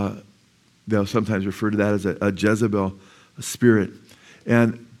they'll sometimes refer to that as a Jezebel spirit.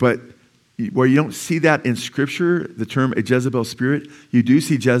 But where you don't see that in Scripture, the term a Jezebel spirit, you do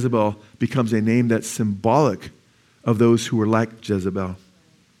see Jezebel becomes a name that's symbolic of those who were like Jezebel,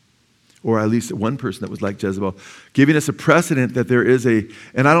 or at least one person that was like Jezebel, giving us a precedent that there is and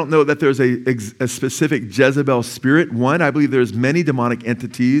I don't know that there's a specific Jezebel spirit. One, I believe there's many demonic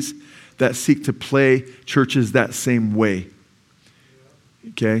entities that seek to play churches that same way.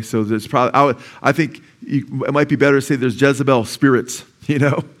 Okay, so there's probably, I think it might be better to say there's Jezebel spirits,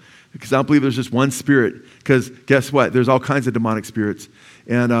 because I don't believe there's just one spirit, because guess what? There's all kinds of demonic spirits.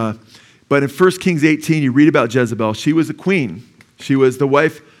 But in 1 Kings 18, you read about Jezebel. She was a queen. She was the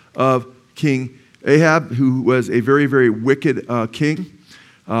wife of King Ahab, who was a very, very wicked king.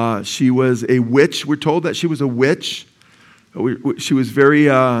 She was a witch. We're told that she was a witch. She was very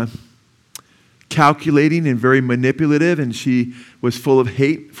calculating and very manipulative, and she was full of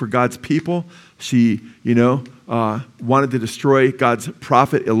hate for God's people. She, wanted to destroy God's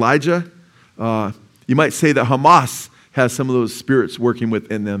prophet Elijah. You might say that Hamas has some of those spirits working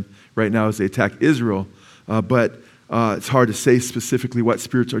within them right now as they attack Israel. But it's hard to say specifically what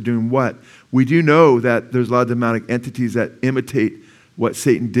spirits are doing what. We do know that there's a lot of demonic entities that imitate what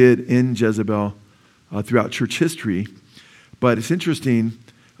Satan did in Jezebel throughout church history. But it's interesting,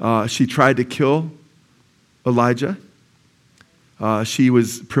 she tried to kill Elijah. She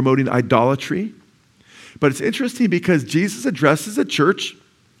was promoting idolatry. But it's interesting because Jesus addresses a church,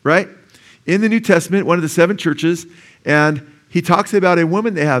 right, in the New Testament, one of the 7 churches, and he talks about a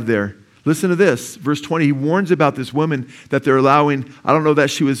woman they have there. Listen to this, verse 20. He warns about this woman that they're allowing. I don't know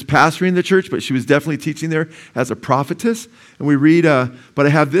that she was pastoring the church, but she was definitely teaching there as a prophetess. And we read, but I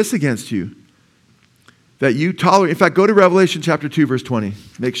have this against you, that you tolerate. In fact, go to Revelation chapter 2, verse 20.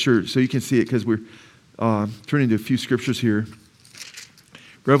 Make sure so you can see it, because we're turning to a few scriptures here.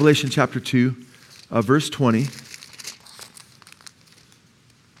 Revelation chapter 2, verse 20.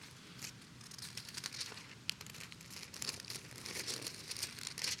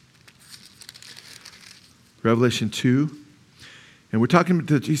 Revelation 2. And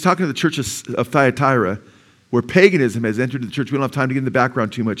he's talking to the church of Thyatira, where paganism has entered the church. We don't have time to get in the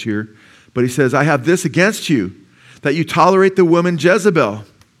background too much here. But he says, I have this against you, that you tolerate the woman Jezebel.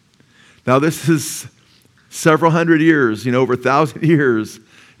 Now this is several hundred years, over 1,000 years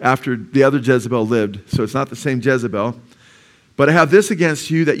after the other Jezebel lived. So it's not the same Jezebel. But I have this against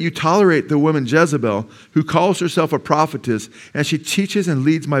you, that you tolerate the woman Jezebel, who calls herself a prophetess, and she teaches and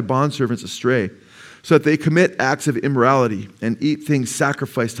leads my bondservants astray, so that they commit acts of immorality and eat things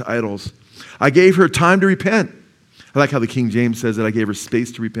sacrificed to idols. I gave her time to repent. I like how the King James says that I gave her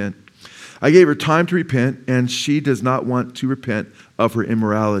space to repent. I gave her time to repent, and she does not want to repent of her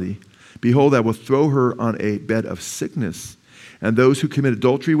immorality. Behold, I will throw her on a bed of sickness, and those who commit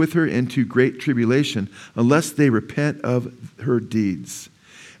adultery with her into great tribulation, unless they repent of her deeds.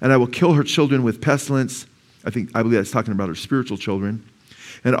 And I will kill her children with pestilence. I believe that's talking about her spiritual children.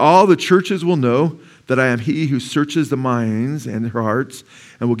 And all the churches will know that I am he who searches the minds and her hearts,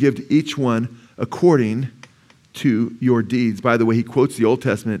 and will give to each one according to your deeds. By the way, he quotes the Old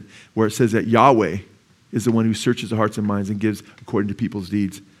Testament where it says that Yahweh is the one who searches the hearts and minds and gives according to people's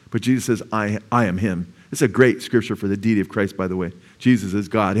deeds. But Jesus says, I am him. It's a great scripture for the deity of Christ, by the way. Jesus is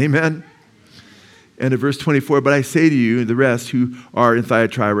God. Amen? And in verse 24, but I say to you, the rest who are in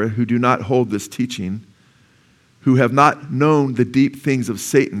Thyatira, who do not hold this teaching, who have not known the deep things of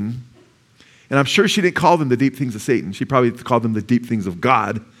Satan. And I'm sure she didn't call them the deep things of Satan. She probably called them the deep things of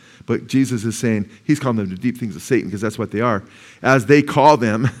God. But Jesus is saying he's calling them the deep things of Satan, because that's what they are. As they call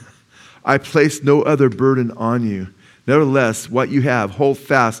them, I place no other burden on you. Nevertheless, what you have, hold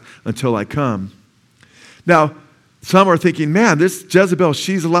fast until I come. Now, some are thinking, man, this Jezebel,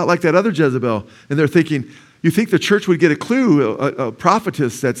 she's a lot like that other Jezebel. And they're thinking, you think the church would get a clue, a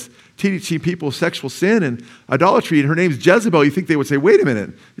prophetess that's teaching people sexual sin and idolatry, and her name's Jezebel, you think they would say, wait a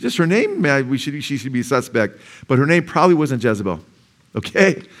minute, it's just her name? She should be a suspect. But her name probably wasn't Jezebel,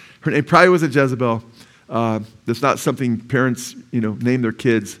 okay? Her name probably wasn't Jezebel. That's not something parents, name their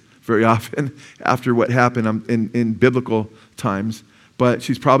kids very often after what happened in biblical times. But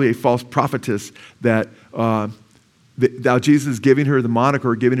she's probably a false prophetess that now Jesus is giving her the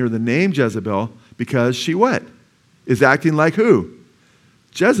moniker, giving her the name Jezebel, because she what? Is acting like who?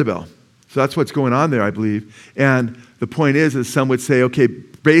 Jezebel. So that's what's going on there, I believe. And the point is some would say, okay,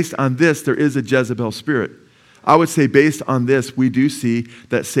 based on this, there is a Jezebel spirit. I would say based on this, we do see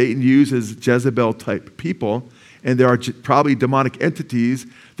that Satan uses Jezebel-type people, and there are probably demonic entities.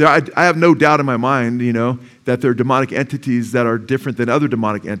 I have no doubt in my mind, that there are demonic entities that are different than other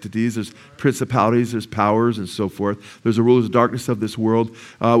demonic entities. There's principalities, there's powers, and so forth. There's the rulers of darkness of this world.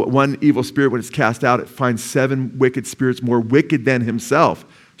 One evil spirit, when it's cast out, it finds 7 wicked spirits more wicked than himself.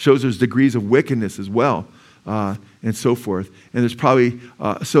 Shows there's degrees of wickedness as well, and so forth. And there's probably,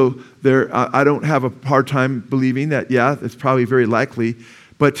 I don't have a hard time believing that, it's probably very likely.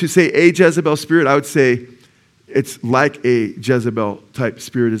 But to say a Jezebel spirit, I would say, it's like a Jezebel-type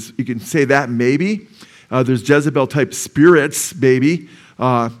spirit. You can say that maybe. There's Jezebel-type spirits, maybe.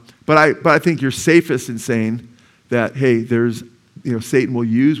 But I think you're safest in saying that, hey, Satan will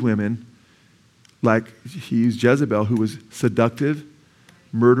use women like he used Jezebel, who was seductive,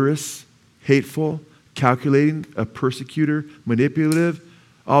 murderous, hateful, calculating, a persecutor, manipulative.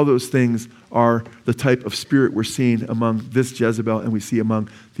 All those things are the type of spirit we're seeing among this Jezebel and we see among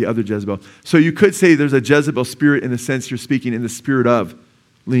the other Jezebel. So you could say there's a Jezebel spirit in the sense you're speaking in the spirit of,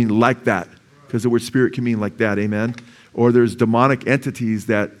 meaning like that, because the word spirit can mean like that, amen? Or there's demonic entities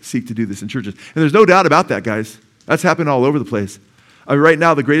that seek to do this in churches. And there's no doubt about that, guys. That's happened all over the place. Right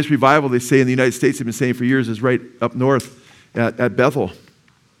now, the greatest revival, they say in the United States, they've been saying for years, is right up north at Bethel.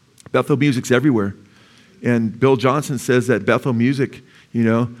 Bethel music's everywhere. And Bill Johnson says that Bethel music, he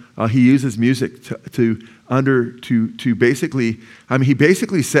uses music to basically, he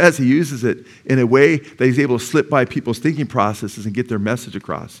basically says he uses it in a way that he's able to slip by people's thinking processes and get their message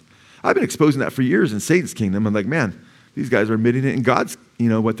across. I've been exposing that for years in Satan's kingdom. I'm like, man, these guys are admitting it in God's,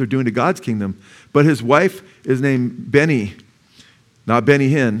 what they're doing to God's kingdom. But his wife is named Benny, not Benny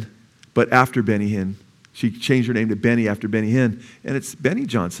Hinn, but after Benny Hinn. She changed her name to Benny after Benny Hinn, and it's Benny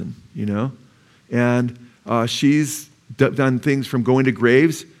Johnson, And she's done things from going to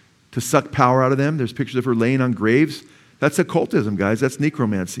graves to suck power out of them. There's pictures of her laying on graves. That's occultism, guys. That's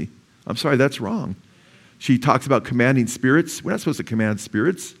necromancy. I'm sorry, that's wrong. She talks about commanding spirits. We're not supposed to command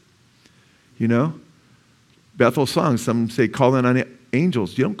spirits. Bethel songs, some say calling on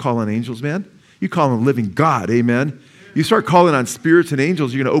angels. You don't call on angels, man. You call on the living God, amen? You start calling on spirits and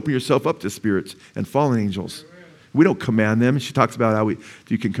angels, you're going to open yourself up to spirits and fallen angels. We don't command them. She talks about how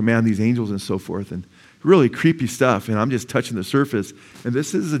you can command these angels and so forth. And really creepy stuff, and I'm just touching the surface. And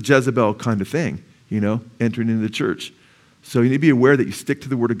this is a Jezebel kind of thing, entering into the church. So you need to be aware that you stick to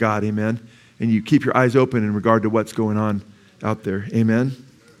the Word of God, amen? And you keep your eyes open in regard to what's going on out there, amen?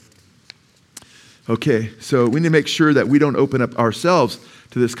 Okay, so we need to make sure that we don't open up ourselves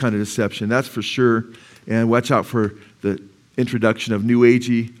to this kind of deception, that's for sure. And watch out for the introduction of New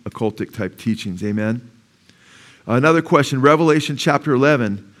Agey, occultic type teachings, amen? Another question, Revelation chapter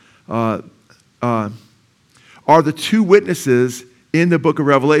 11. Are the 2 witnesses in the book of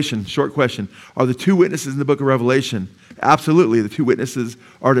Revelation? Short question. Are the 2 witnesses in the book of Revelation? Absolutely. The 2 witnesses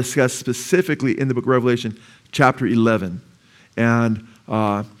are discussed specifically in the book of Revelation, chapter 11. And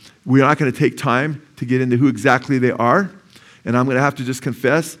we're not going to take time to get into who exactly they are. And I'm going to have to just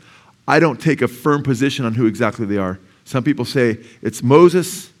confess, I don't take a firm position on who exactly they are. Some people say it's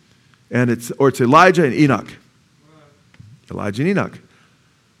Moses, or it's Elijah and Enoch. Elijah and Enoch.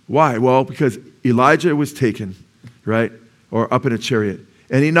 Why? Well, because Elijah was taken, right? Or up in a chariot.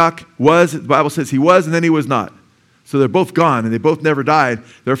 And Enoch the Bible says he was, and then he was not. So they're both gone, and they both never died.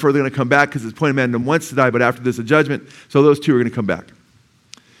 Therefore, they're going to come back because it's appointed man wants to die, but after this, a judgment. So those 2 are going to come back.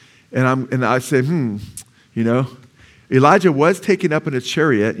 And I say, Elijah was taken up in a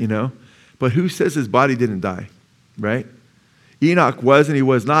chariot, but who says his body didn't die, right? Enoch was and he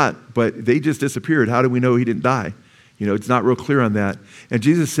was not, but they just disappeared. How do we know he didn't die? It's not real clear on that. And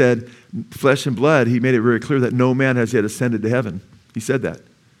Jesus said, flesh and blood, he made it very clear that no man has yet ascended to heaven. He said that,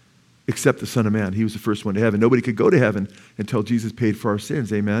 except the Son of Man. He was the first one to heaven. Nobody could go to heaven until Jesus paid for our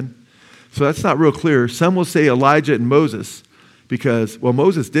sins, amen? So that's not real clear. Some will say Elijah and Moses because,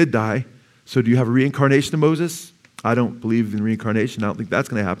 Moses did die. So do you have a reincarnation of Moses? I don't believe in reincarnation. I don't think that's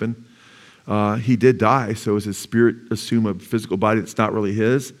going to happen. He did die, so is his spirit assume a physical body that's not really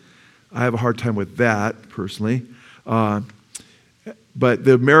his? I have a hard time with that, personally. But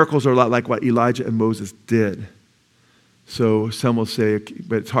the miracles are a lot like what Elijah and Moses did. So some will say,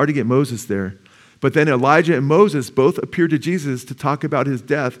 but it's hard to get Moses there. But then Elijah and Moses both appeared to Jesus to talk about his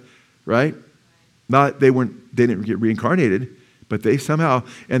death, right? They didn't get reincarnated, but they somehow,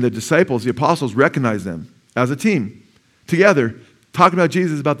 and the disciples, the apostles, recognized them as a team together, talking about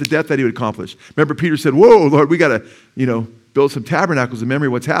Jesus, about the death that he would accomplish. Remember, Peter said, whoa, Lord, we got to, build some tabernacles in memory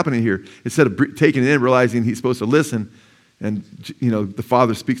of what's happening here. Instead of taking it in, realizing he's supposed to listen. And, the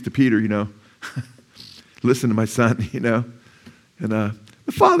Father speaks to Peter, listen to my son, And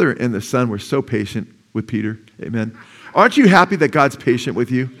the Father and the Son were so patient with Peter. Amen. Aren't you happy that God's patient with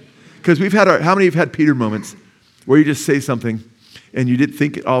you? Because how many have had Peter moments where you just say something and you didn't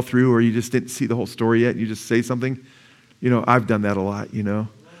think it all through, or you just didn't see the whole story yet, and you just say something? I've done that a lot,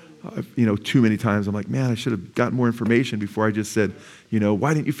 too many times. I'm like, man, I should have gotten more information before I just said,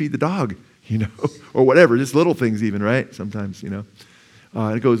 why didn't you feed the dog? Or whatever, just little things even, right? Sometimes,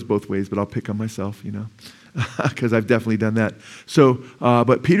 it goes both ways, but I'll pick on myself, because I've definitely done that. So,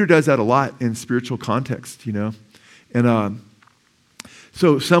 but Peter does that a lot in spiritual context, And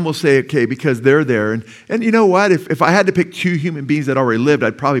so some will say, okay, because they're there. And you know what? If I had to pick two human beings that already lived,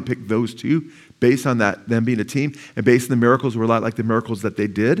 I'd probably pick those two based on that, them being a team, and based on the miracles were a lot like the miracles that they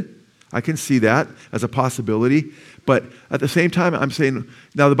did. I can see that as a possibility. But at the same time, I'm saying,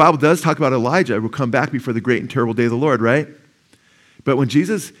 now the Bible does talk about Elijah will come back before the great and terrible day of the Lord, right? But when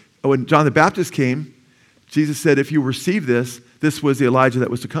John the Baptist came, Jesus said, if you receive this was the Elijah that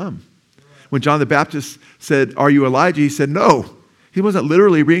was to come. When John the Baptist said, are you Elijah? He said, no. He wasn't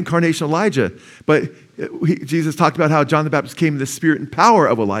literally reincarnation Elijah. But Jesus talked about how John the Baptist came in the spirit and power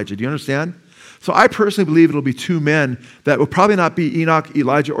of Elijah. Do you understand? So I personally believe it'll be two men that will probably not be Enoch,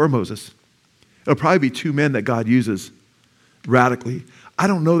 Elijah, or Moses. It'll probably be two men that God uses radically. I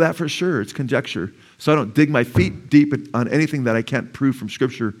don't know that for sure. It's conjecture. So I don't dig my feet deep on anything that I can't prove from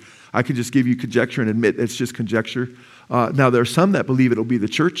Scripture. I can just give you conjecture and admit it's just conjecture. Now, there are some that believe it'll be the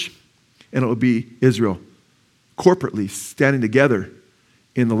church and it'll be Israel corporately standing together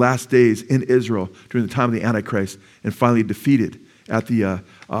in the last days in Israel during the time of the Antichrist and finally defeated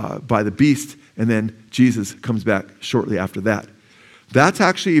by the beast. And then Jesus comes back shortly after that. That's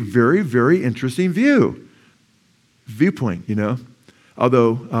actually a very, very interesting viewpoint,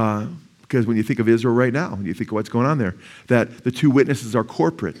 Although, because when you think of Israel right now, when you think of what's going on there, that the two witnesses are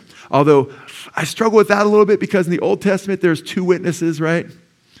corporate. Although I struggle with that a little bit because in the Old Testament, there's two witnesses, right?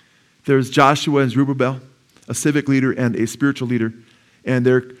 There's Joshua and Zerubbabel, a civic leader and a spiritual leader. And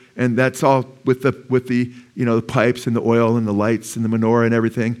that's all with the the pipes and the oil and the lights and the menorah and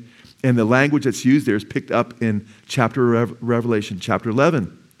everything. And the language that's used there is picked up in Revelation chapter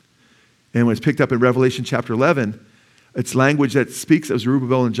 11. And when it's picked up in Revelation chapter 11, it's language that speaks of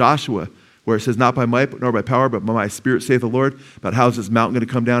Zerubbabel and Joshua, where it says, not by might nor by power, but by my spirit, saith the Lord. About how is this mountain going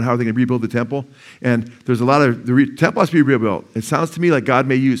to come down? How are they going to rebuild the temple? And there's a lot of, the temple has to be rebuilt. It sounds to me like God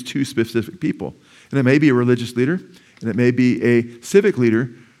may use two specific people. And it may be a religious leader, and it may be a civic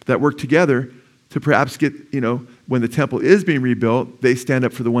leader that work together to perhaps get, when the temple is being rebuilt, they stand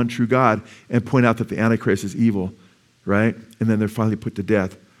up for the one true God and point out that the Antichrist is evil, right? And then they're finally put to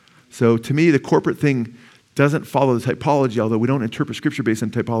death. So to me, the corporate thing doesn't follow the typology, although we don't interpret Scripture based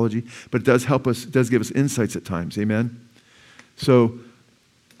on typology, but it does help us, it does give us insights at times, amen? So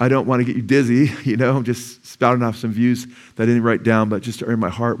I don't want to get you dizzy, I'm just spouting off some views that I didn't write down, but just to earn my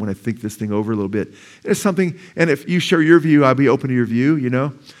heart when I think this thing over a little bit. It's something, and if you share your view, I'll be open to your view,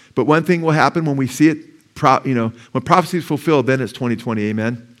 But one thing will happen when we see it, when prophecy is fulfilled, then it's 2020,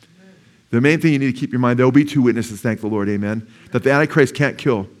 amen? The main thing you need to keep in your mind, there will be two witnesses, thank the Lord, amen? That the Antichrist can't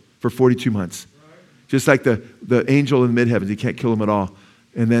kill for 42 months. Just like the angel in the mid-heavens, he can't kill him at all.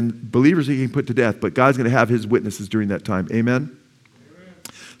 And then believers he can put to death, but God's going to have his witnesses during that time, amen?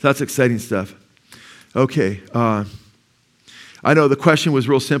 So that's exciting stuff. Okay, I know the question was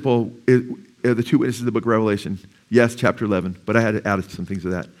real simple. Are the two witnesses of the book of Revelation? Yes, chapter 11, but I had to add some things to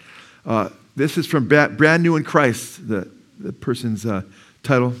that. This is from Brand New in Christ, the person's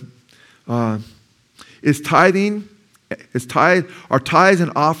title. Are tithes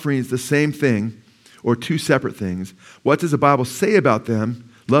and offerings the same thing or two separate things? What does the Bible say about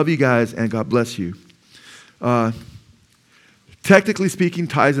them? Love you guys and God bless you. Technically speaking,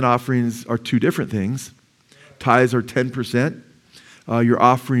 tithes and offerings are two different things. Tithes are 10%. Your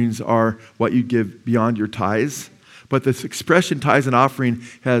offerings are what you give beyond your tithes. But this expression, tithes and offering,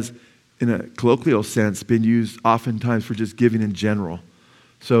 has, in a colloquial sense, been used oftentimes for just giving in general.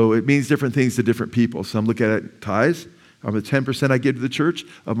 So it means different things to different people. Some look at it, tithes are the 10% I give to the church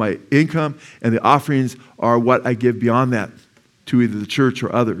of my income, and the offerings are what I give beyond that to either the church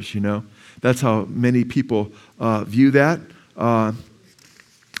or others, That's how many people view that.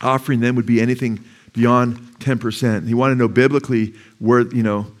 offering then would be anything beyond 10%. He wanted to know biblically where,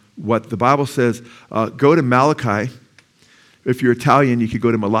 what the Bible says. Go to Malachi. If you're Italian, you could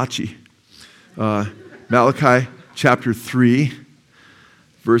go to Malachi. Malachi chapter 3,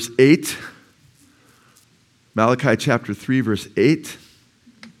 verse 8. Malachi chapter 3, verse 8.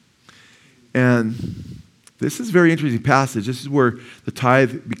 And this is a very interesting passage. This is where the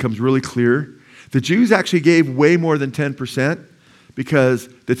tithe becomes really clear. The Jews actually gave way more than 10% because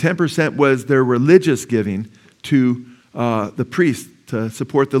the 10% was their religious giving to the priests to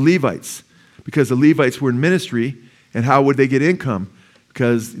support the Levites, because the Levites were in ministry, and how would they get income?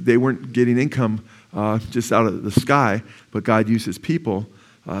 Because they weren't getting income just out of the sky, but God used his people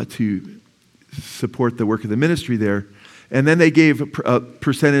to support the work of the ministry there. And then they gave a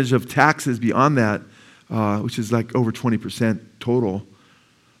percentage of taxes beyond that, which is like over 20% total.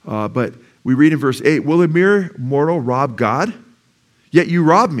 But we read in verse 8, will a mere mortal rob God? Yet you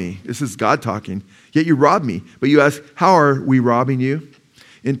rob me. This is God talking. Yet you rob me. But you ask, how are we robbing you?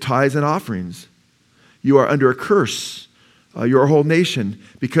 In tithes and offerings. You are under a curse, your whole nation,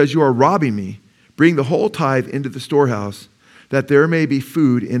 because you are robbing me. Bring the whole tithe into the storehouse, that there may be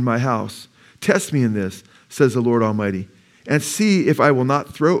food in my house. Test me in this, says the Lord Almighty, and see if I will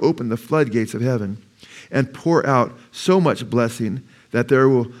not throw open the floodgates of heaven and pour out so much blessing that there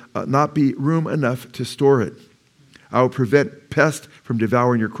will not be room enough to store it. I will prevent pests from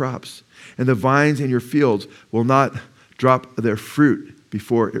devouring your crops, and the vines in your fields will not drop their fruit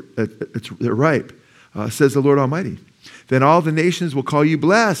before they're ripe, says the Lord Almighty. Then all the nations will call you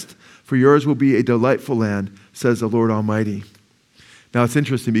blessed, for yours will be a delightful land, says the Lord Almighty. Now it's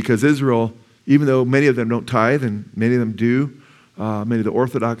interesting because Israel, even though many of them don't tithe, and many of them do, many of the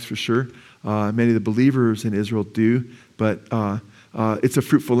Orthodox for sure, many of the believers in Israel do, but it's a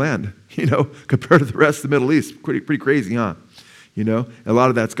fruitful land, compared to the rest of the Middle East. Pretty crazy, huh? A lot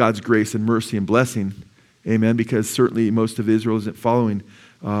of that's God's grace and mercy and blessing. Amen, because certainly most of Israel isn't following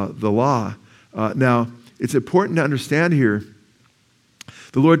the law. Now, it's important to understand here,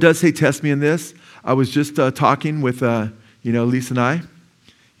 the Lord does say, test me in this. I was just talking with, Lisa and I,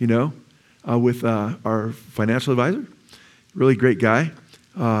 with our financial advisor. Really great guy.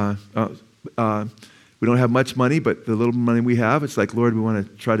 We don't have much money, but the little money we have, it's like, Lord, we want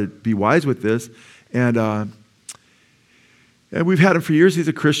to try to be wise with this. And we've had him for years. He's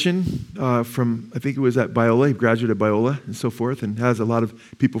a Christian from, I think it was at Biola. He graduated at Biola and so forth, and has a lot of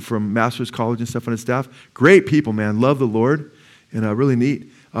people from Master's College and stuff on his staff. Great people, man. Love the Lord, and really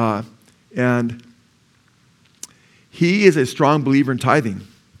neat. And he is a strong believer in tithing,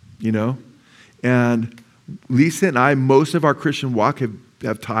 And Lisa and I, most of our Christian walk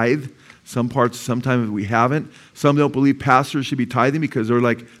have tithed. Some parts, sometimes we haven't. Some don't believe pastors should be tithing because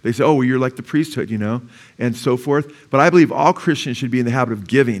they say, oh, well, you're like the priesthood, and so forth. But I believe all Christians should be in the habit of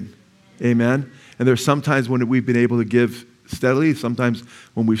giving. Amen. And there's sometimes when we've been able to give steadily, sometimes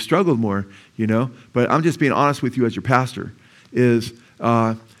when we've struggled more, But I'm just being honest with you as your pastor, is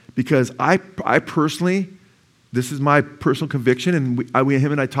because I personally, this is my personal conviction, and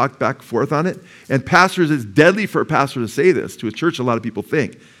him and I talked back and forth on it. And pastors, it's deadly for a pastor to say this to a church, a lot of people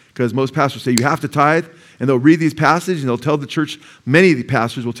think. Because most pastors say you have to tithe, and they'll read these passages, and they'll tell the church, many of the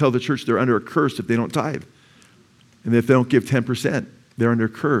pastors will tell the church they're under a curse if they don't tithe. And if they don't give 10%, they're under a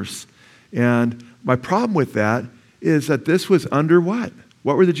curse. And my problem with that is that this was under what?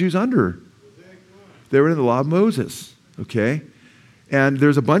 What were the Jews under? They were in the law of Moses, okay? And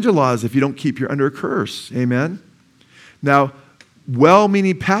there's a bunch of laws if you don't keep, you're under a curse, amen? Now,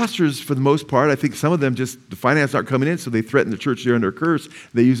 well-meaning pastors, for the most part, I think some of them just, the finance aren't coming in, so they threaten the church they're under a curse.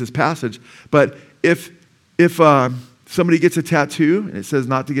 They use this passage. But if somebody gets a tattoo, and it says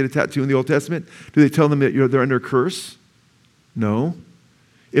not to get a tattoo in the Old Testament, do they tell them that they're under a curse? No.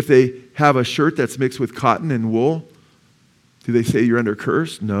 If they have a shirt that's mixed with cotton and wool, do they say you're under a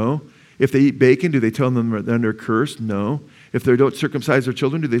curse? No. If they eat bacon, do they tell them they're under a curse? No. If they don't circumcise their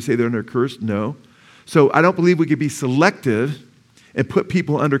children, do they say they're under a curse? No. So I don't believe we could be selective and put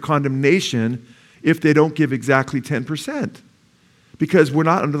people under condemnation if they don't give exactly 10%. Because we're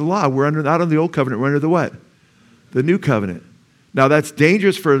not under the law. We're not under the old covenant. We're under the what? The new covenant. Now that's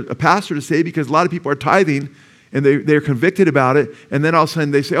dangerous for a pastor to say because a lot of people are tithing and they're convicted about it. And then all of a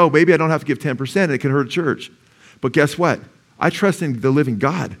sudden they say, oh, maybe I don't have to give 10% and it can hurt a church. But guess what? I trust in the living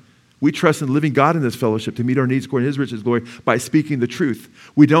God. We trust in the living God in this fellowship to meet our needs according to his riches glory by speaking the truth.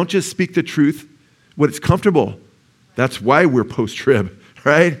 We don't just speak the truth when it's comfortable. That's why we're post-trib,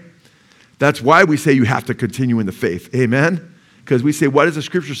 right? That's why we say you have to continue in the faith. Amen? Because we say, what does the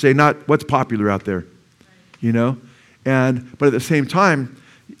scripture say? Not what's popular out there, But at the same time,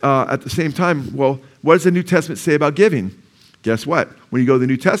 well, what does the New Testament say about giving? Guess what? When you go to the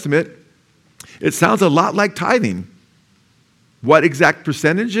New Testament, it sounds a lot like tithing. What exact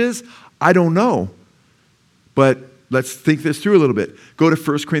percentages? I don't know. But let's think this through a little bit. Go to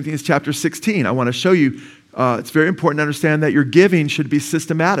 1 Corinthians chapter 16. I want to show you, it's very important to understand that your giving should be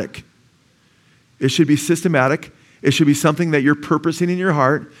systematic. It should be systematic. It should be something that you're purposing in your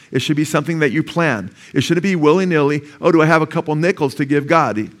heart. It should be something that you plan. It shouldn't be willy-nilly, oh, do I have a couple nickels to give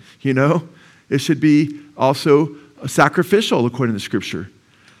God? You know? It should be also sacrificial according to Scripture.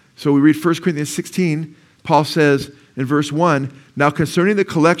 So we read 1 Corinthians 16. Paul says in verse 1, now concerning the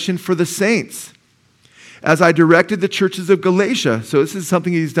collection for the saints, as I directed the churches of Galatia, so this is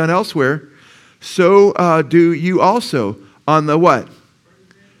something he's done elsewhere, so do you also on the what?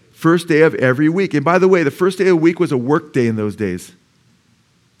 First day of every week. And by the way, the first day of the week was a work day in those days.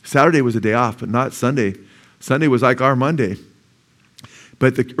 Saturday was a day off, but not Sunday. Sunday was like our Monday.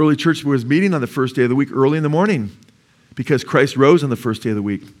 But the early church was meeting on the first day of the week early in the morning because Christ rose on the first day of the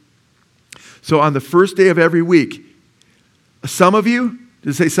week. So on the first day of every week, some of you,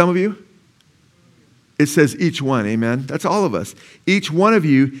 did it say some of you? It says each one, amen? That's all of us. Each one of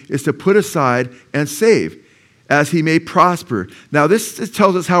you is to put aside and save as he may prosper. Now this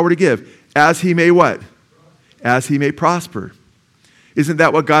tells us how we're to give. As he may what? As he may prosper. Isn't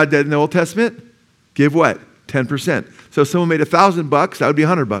that what God did in the Old Testament? Give what? 10%. So if someone made $1,000, that would be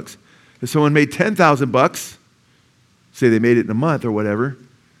 $100. If someone made $10,000, say they made it in a month or whatever,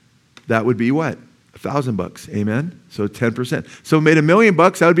 that would be what? $1,000. Amen? So 10%. So made $1 million,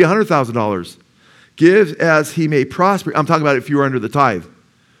 that would be $100,000. Give as he may prosper. I'm talking about if you were under the tithe,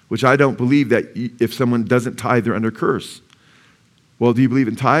 which I don't believe that if someone doesn't tithe, they're under curse. Well, do you believe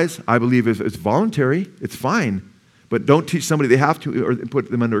in tithes? I believe if it's voluntary, it's fine. But don't teach somebody they have to or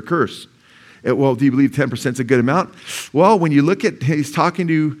put them under a curse. Well, do you believe 10% is a good amount? Well, when you look at, he's talking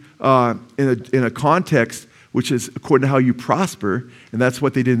to, in a context which is according to how you prosper, and that's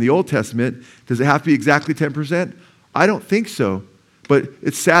what they did in the Old Testament. Does it have to be exactly 10%? I don't think so. But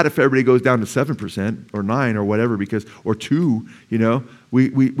it's sad if everybody goes down to 7% or 9% or whatever, or 2%, you know. We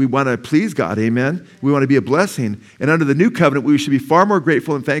want to please God, amen? We want to be a blessing. And under the new covenant, we should be far more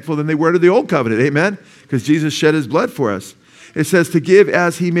grateful and thankful than they were under the old covenant, amen? Because Jesus shed his blood for us. It says to give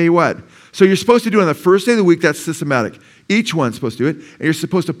as he may what? So you're supposed to do it on the first day of the week, that's systematic. Each one's supposed to do it, and you're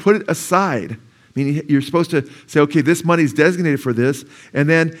supposed to put it aside. Meaning you're supposed to say, okay, this money is designated for this. And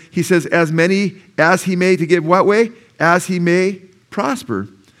then he says, as many as he may, to give what way? As he may prosper.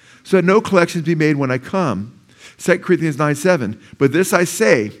 So that no collections be made when I come. 2 Corinthians 9:7. But this I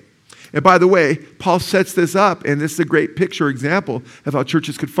say, and by the way, Paul sets this up, and this is a great picture example of how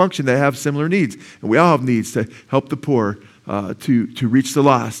churches could function that have similar needs. And we all have needs to help the poor, to reach the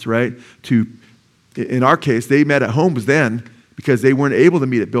lost, right? In our case, they met at homes then, because they weren't able to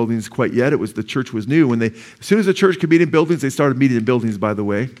meet at buildings quite yet. The church was new. As soon as the church could meet in buildings, they started meeting in buildings, by the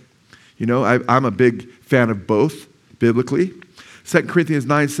way. You know, I'm a big fan of both, biblically. 2 Corinthians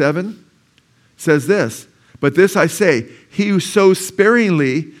 9:7 says this, but this I say, he who sows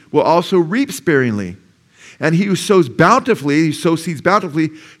sparingly will also reap sparingly. And he who sows bountifully, he sows seeds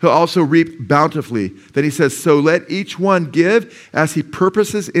bountifully, he'll also reap bountifully. Then he says, so let each one give as he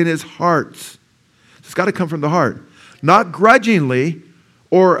purposes in his heart. It's got to come from the heart. Not grudgingly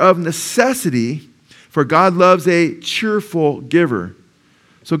or of necessity, for God loves a cheerful giver.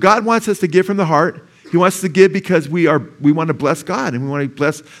 So God wants us to give from the heart. He wants us to give because we want to bless God and we want to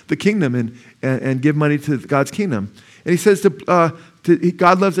bless the kingdom and give money to God's kingdom. And he says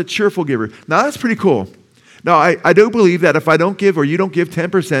God loves a cheerful giver. Now that's pretty cool. Now I do believe that if I don't give or you don't give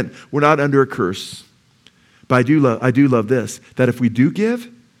 10%, we're not under a curse. But I do love this, that if we do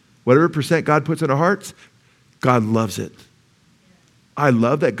give, whatever percent God puts in our hearts, God loves it. I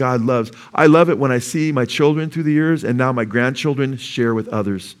love that God loves. I love it when I see my children through the years and now my grandchildren share with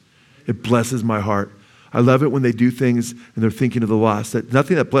others. It blesses my heart. I love it when they do things and they're thinking of the lost.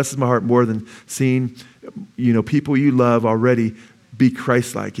 Nothing that blesses my heart more than seeing, people you love already be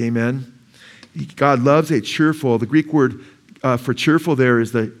Christ-like. Amen? God loves a cheerful. The Greek word for cheerful there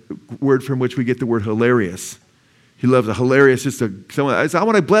is the word from which we get the word hilarious. He loves a hilarious, someone. I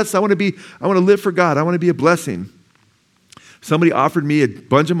want to bless. I want to live for God. I want to be a blessing. Somebody offered me a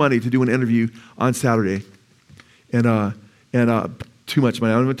bunch of money to do an interview on Saturday, and too much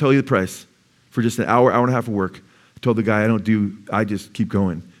money. I don't even tell you the price for just an hour and a half of work. I told the guy I just keep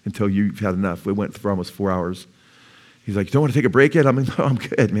going until you've had enough. We went for almost 4 hours. He's like, you don't want to take a break yet? I'm like, no, I'm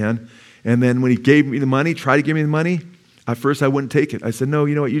good, man. And then when he gave me the money, tried to give me the money, at first I wouldn't take it. I said, no,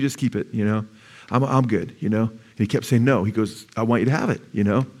 you know what? You just keep it. I'm good. And he kept saying no. He goes, I want you to have it.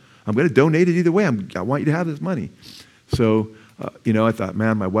 I'm going to donate it either way. I want you to have this money. So I thought,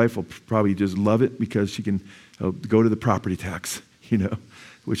 man, my wife will probably just love it because she can go to the property tax,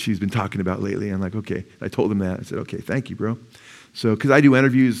 which she's been talking about lately. I'm like, okay. I told him that. I said, okay, thank you, bro. So, because I do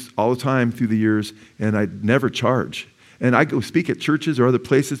interviews all the time through the years, and I never charge. And I go speak at churches or other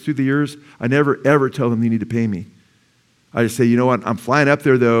places through the years. I never, ever tell them you need to pay me. I just say, you know what, I'm flying up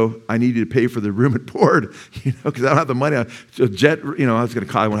there, though. I need you to pay for the room and board, because I don't have the money. A jet, I was going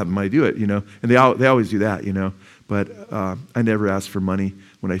to call, I won't have the money to do it, And they always do that, But I never ask for money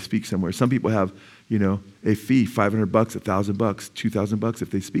when I speak somewhere. Some people have, a fee, $500, $1,000, $2,000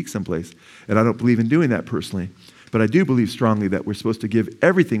 if they speak someplace. And I don't believe in doing that personally. But I do believe strongly that we're supposed to give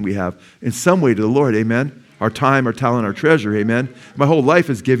everything we have in some way to the Lord, amen? Our time, our talent, our treasure, amen? My whole life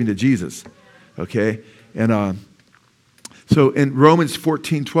is giving to Jesus, okay? And so in Romans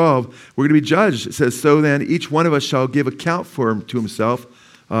 14:12, we're going to be judged. It says, so then each one of us shall give account of himself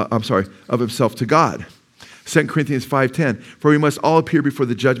to God. 2 Corinthians 5:10, for we must all appear before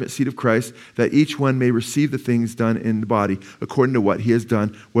the judgment seat of Christ, that each one may receive the things done in the body according to what he has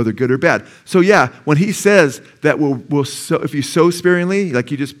done, whether good or bad. So yeah, when he says that we'll sow, if you sow sparingly,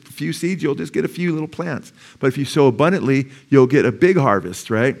 like you just a few seeds, you'll just get a few little plants. But if you sow abundantly, you'll get a big harvest,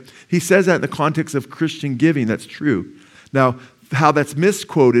 right? He says that in the context of Christian giving. That's true. Now, how that's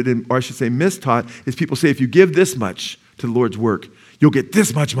misquoted, or I should say mistaught, is people say if you give this much to the Lord's work, you'll get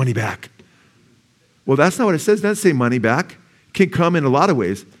this much money back. Well, that's not what it says. It doesn't say money back. It can come in a lot of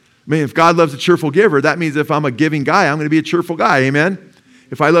ways. I mean, if God loves a cheerful giver, that means if I'm a giving guy, I'm going to be a cheerful guy. Amen?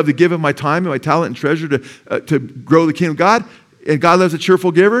 If I love to give him my time and my talent and treasure to grow the kingdom of God, and God loves a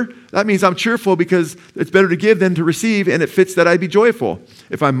cheerful giver, that means I'm cheerful because it's better to give than to receive, and it fits that I'd be joyful.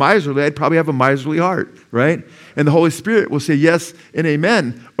 If I'm miserly, I'd probably have a miserly heart, right? And the Holy Spirit will say yes and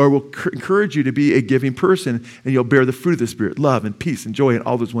amen, or will encourage you to be a giving person, and you'll bear the fruit of the Spirit, love and peace and joy and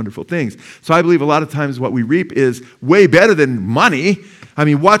all those wonderful things. So I believe a lot of times what we reap is way better than money. I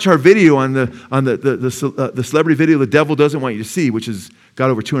mean, watch our video on the celebrity video The Devil Doesn't Want You to See, which has got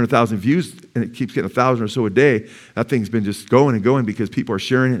over 200,000 views, and it keeps getting 1,000 or so a day. That thing's been just going and going because people are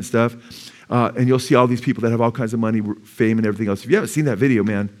sharing it and stuff. And you'll see all these people that have all kinds of money, fame, and everything else. If you haven't seen that video,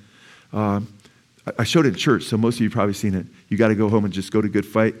 man, I showed it in church, so most of you have probably seen it. You got to go home and just go to Good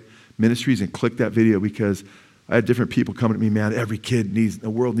Fight Ministries and click that video, because I had different people coming at me, man, every kid in the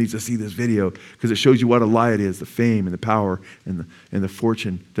world needs to see this video because it shows you what a lie it is. The fame and the power and the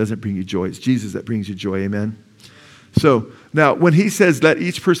fortune doesn't bring you joy. It's Jesus that brings you joy, amen? So now when he says let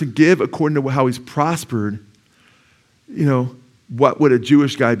each person give according to how he's prospered, what would a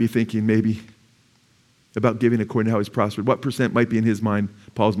Jewish guy be thinking maybe about giving according to how he's prospered? What percent might be in his mind,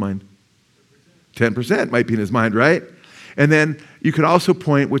 Paul's mind? 10% might be in his mind, right? And then you could also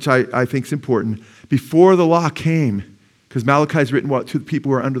point, which I think is important, before the law came, because Malachi is written to the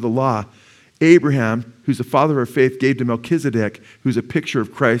people who are under the law, Abraham, who's the father of faith, gave to Melchizedek, who's a picture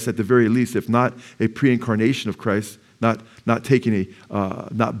of Christ at the very least, if not a pre-incarnation of Christ, not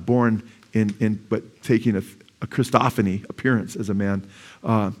born in, but taking a Christophany appearance as a man.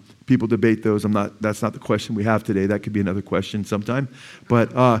 People debate those. That's not the question we have today. That could be another question sometime. But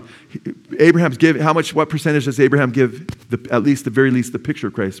Abraham's giving, what percentage does Abraham give, at least, the very least, the picture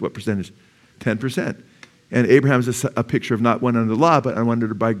of Christ? What percentage? 10%. And Abraham's a picture of not one under the law, but one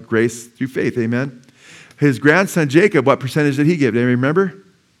under by grace through faith. Amen? His grandson Jacob, what percentage did he give? Do you remember?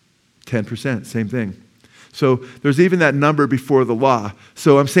 10%. Same thing. So there's even that number before the law.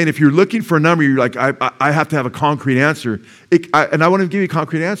 So I'm saying if you're looking for a number, you're like, I have to have a concrete answer. And I want to give you a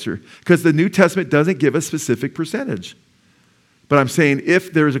concrete answer because the New Testament doesn't give a specific percentage. But I'm saying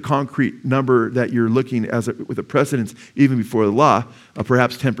if there is a concrete number that you're looking with a precedence even before the law,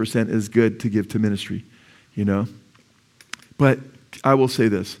 perhaps 10% is good to give to ministry, But I will say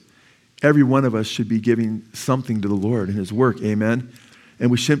this. Every one of us should be giving something to the Lord in his work, amen? And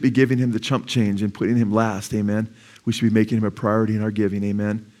we shouldn't be giving him the chump change and putting him last, amen? We should be making him a priority in our giving,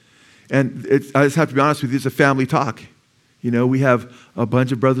 amen? And I just have to be honest with you, it's a family talk. We have a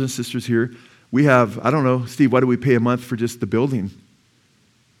bunch of brothers and sisters here. We have, I don't know, Steve, what do we pay a month for just the building?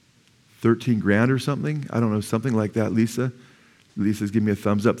 13 grand or something? I don't know, something like that, Lisa. Lisa's giving me a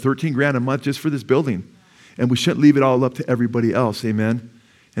thumbs up. 13 grand a month just for this building. And we shouldn't leave it all up to everybody else, amen?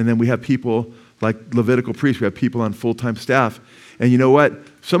 And then we have people like Levitical priests. We have people on full-time staff. And you know what?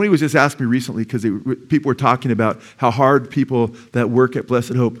 Somebody was just asking me recently because people were talking about how hard people that work at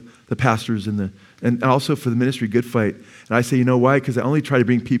Blessed Hope, the pastors and also for the ministry Good Fight. And I say, you know why? Because I only try to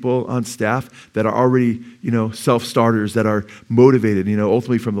bring people on staff that are already, self-starters, that are motivated,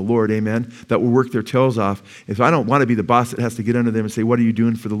 ultimately from the Lord, amen, that will work their tails off. And so I don't want to be the boss that has to get under them and say, what are you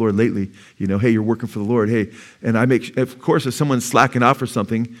doing for the Lord lately? Hey, you're working for the Lord. Hey, and of course, if someone's slacking off or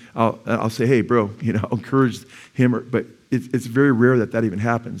something, I'll say, hey, bro, I'll encourage him, but it's very rare that even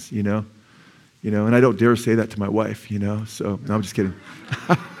happens, you know? And I don't dare say that to my wife, so no, I'm just kidding.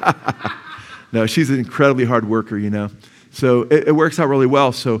 No, she's an incredibly hard worker, So it works out really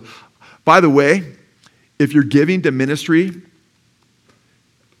well. So, by the way, if you're giving to ministry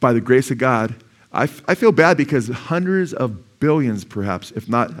by the grace of God, I feel bad because hundreds of billions, perhaps, if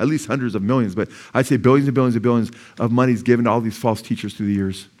not at least hundreds of millions, but I'd say billions and billions and billions of money is given to all these false teachers through the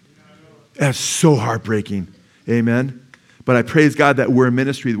years. That's so heartbreaking. Amen. But I praise God that we're a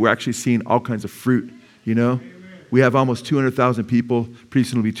ministry that we're actually seeing all kinds of fruit, We have almost 200,000 people. Pretty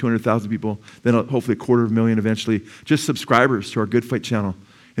soon it'll be 200,000 people. Then hopefully 250,000 eventually. Just subscribers to our Good Fight channel.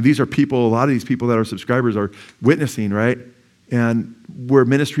 And these are people, a lot of these people that are subscribers are witnessing, right? And we're a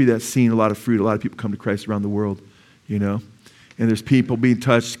ministry that's seen a lot of fruit. A lot of people come to Christ around the world, And there's people being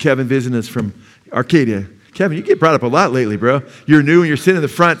touched. Kevin visiting us from Arcadia. Kevin, you get brought up a lot lately, bro. You're new and you're sitting in the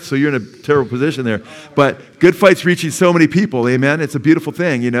front, so you're in a terrible position there. But Good Fight's reaching so many people, amen? It's a beautiful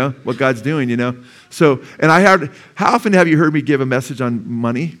thing, what God's doing, So, and how often have you heard me give a message on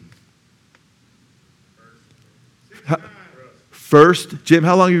money? First, Jim,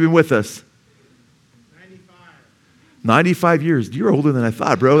 how long have you been with us? 95 years. You're older than I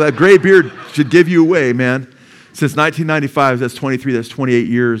thought, bro. That gray beard should give you away, man. Since 1995, that's 23, that's 28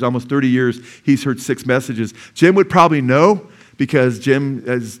 years, almost 30 years, he's heard 6 messages. Jim would probably know because Jim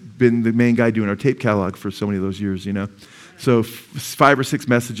has been the main guy doing our tape catalog for so many of those years, So 5 or 6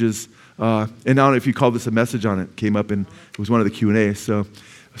 messages, and I don't know if you called this a message on it, came up and it was one of the Q&As.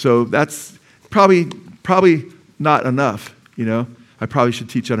 So that's probably not enough, I probably should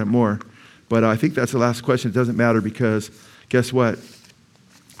teach on it more. But I think that's the last question. It doesn't matter because guess what?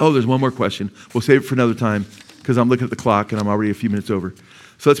 Oh, there's one more question. We'll save it for another time because I'm looking at the clock and I'm already a few minutes over.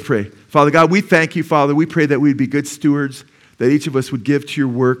 So let's pray. Father God, we thank you, Father. We pray that we'd be good stewards, that each of us would give to your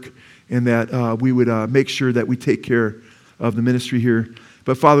work, and that we would make sure that we take care of the ministry here.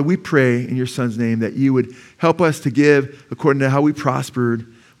 But Father, we pray in your Son's name that you would help us to give according to how we prospered.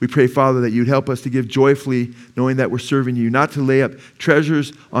 We pray, Father, that you'd help us to give joyfully, knowing that we're serving you, not to lay up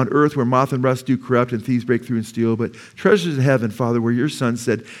treasures on earth where moth and rust do corrupt and thieves break through and steal, but treasures in heaven, Father, where your Son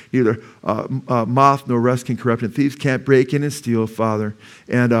said neither moth nor rust can corrupt and thieves can't break in and steal, Father.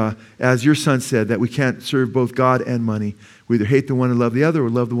 And as your Son said, that we can't serve both God and money. We either hate the one and love the other or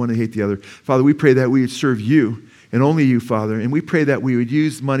love the one and hate the other. Father, we pray that we would serve you and only you, Father. And we pray that we would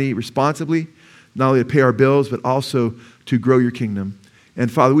use money responsibly, not only to pay our bills, but also to grow your kingdom. And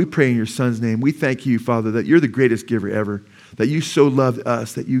Father, we pray in your Son's name. We thank you, Father, that you're the greatest giver ever, that you so loved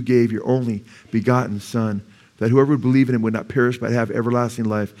us that you gave your only begotten Son, that whoever would believe in him would not perish but have everlasting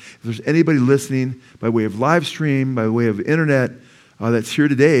life. If there's anybody listening by way of live stream, by way of internet, that's here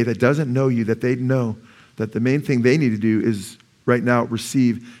today that doesn't know you, that they know that the main thing they need to do is right now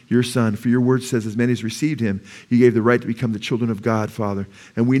receive your Son. For your word says, as many as received him, you gave the right to become the children of God, Father.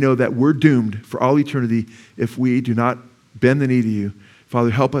 And we know that we're doomed for all eternity if we do not bend the knee to you. Father,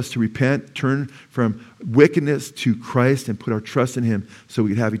 help us to repent, turn from wickedness to Christ, and put our trust in him so we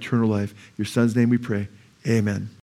can have eternal life. In your Son's name we pray. Amen.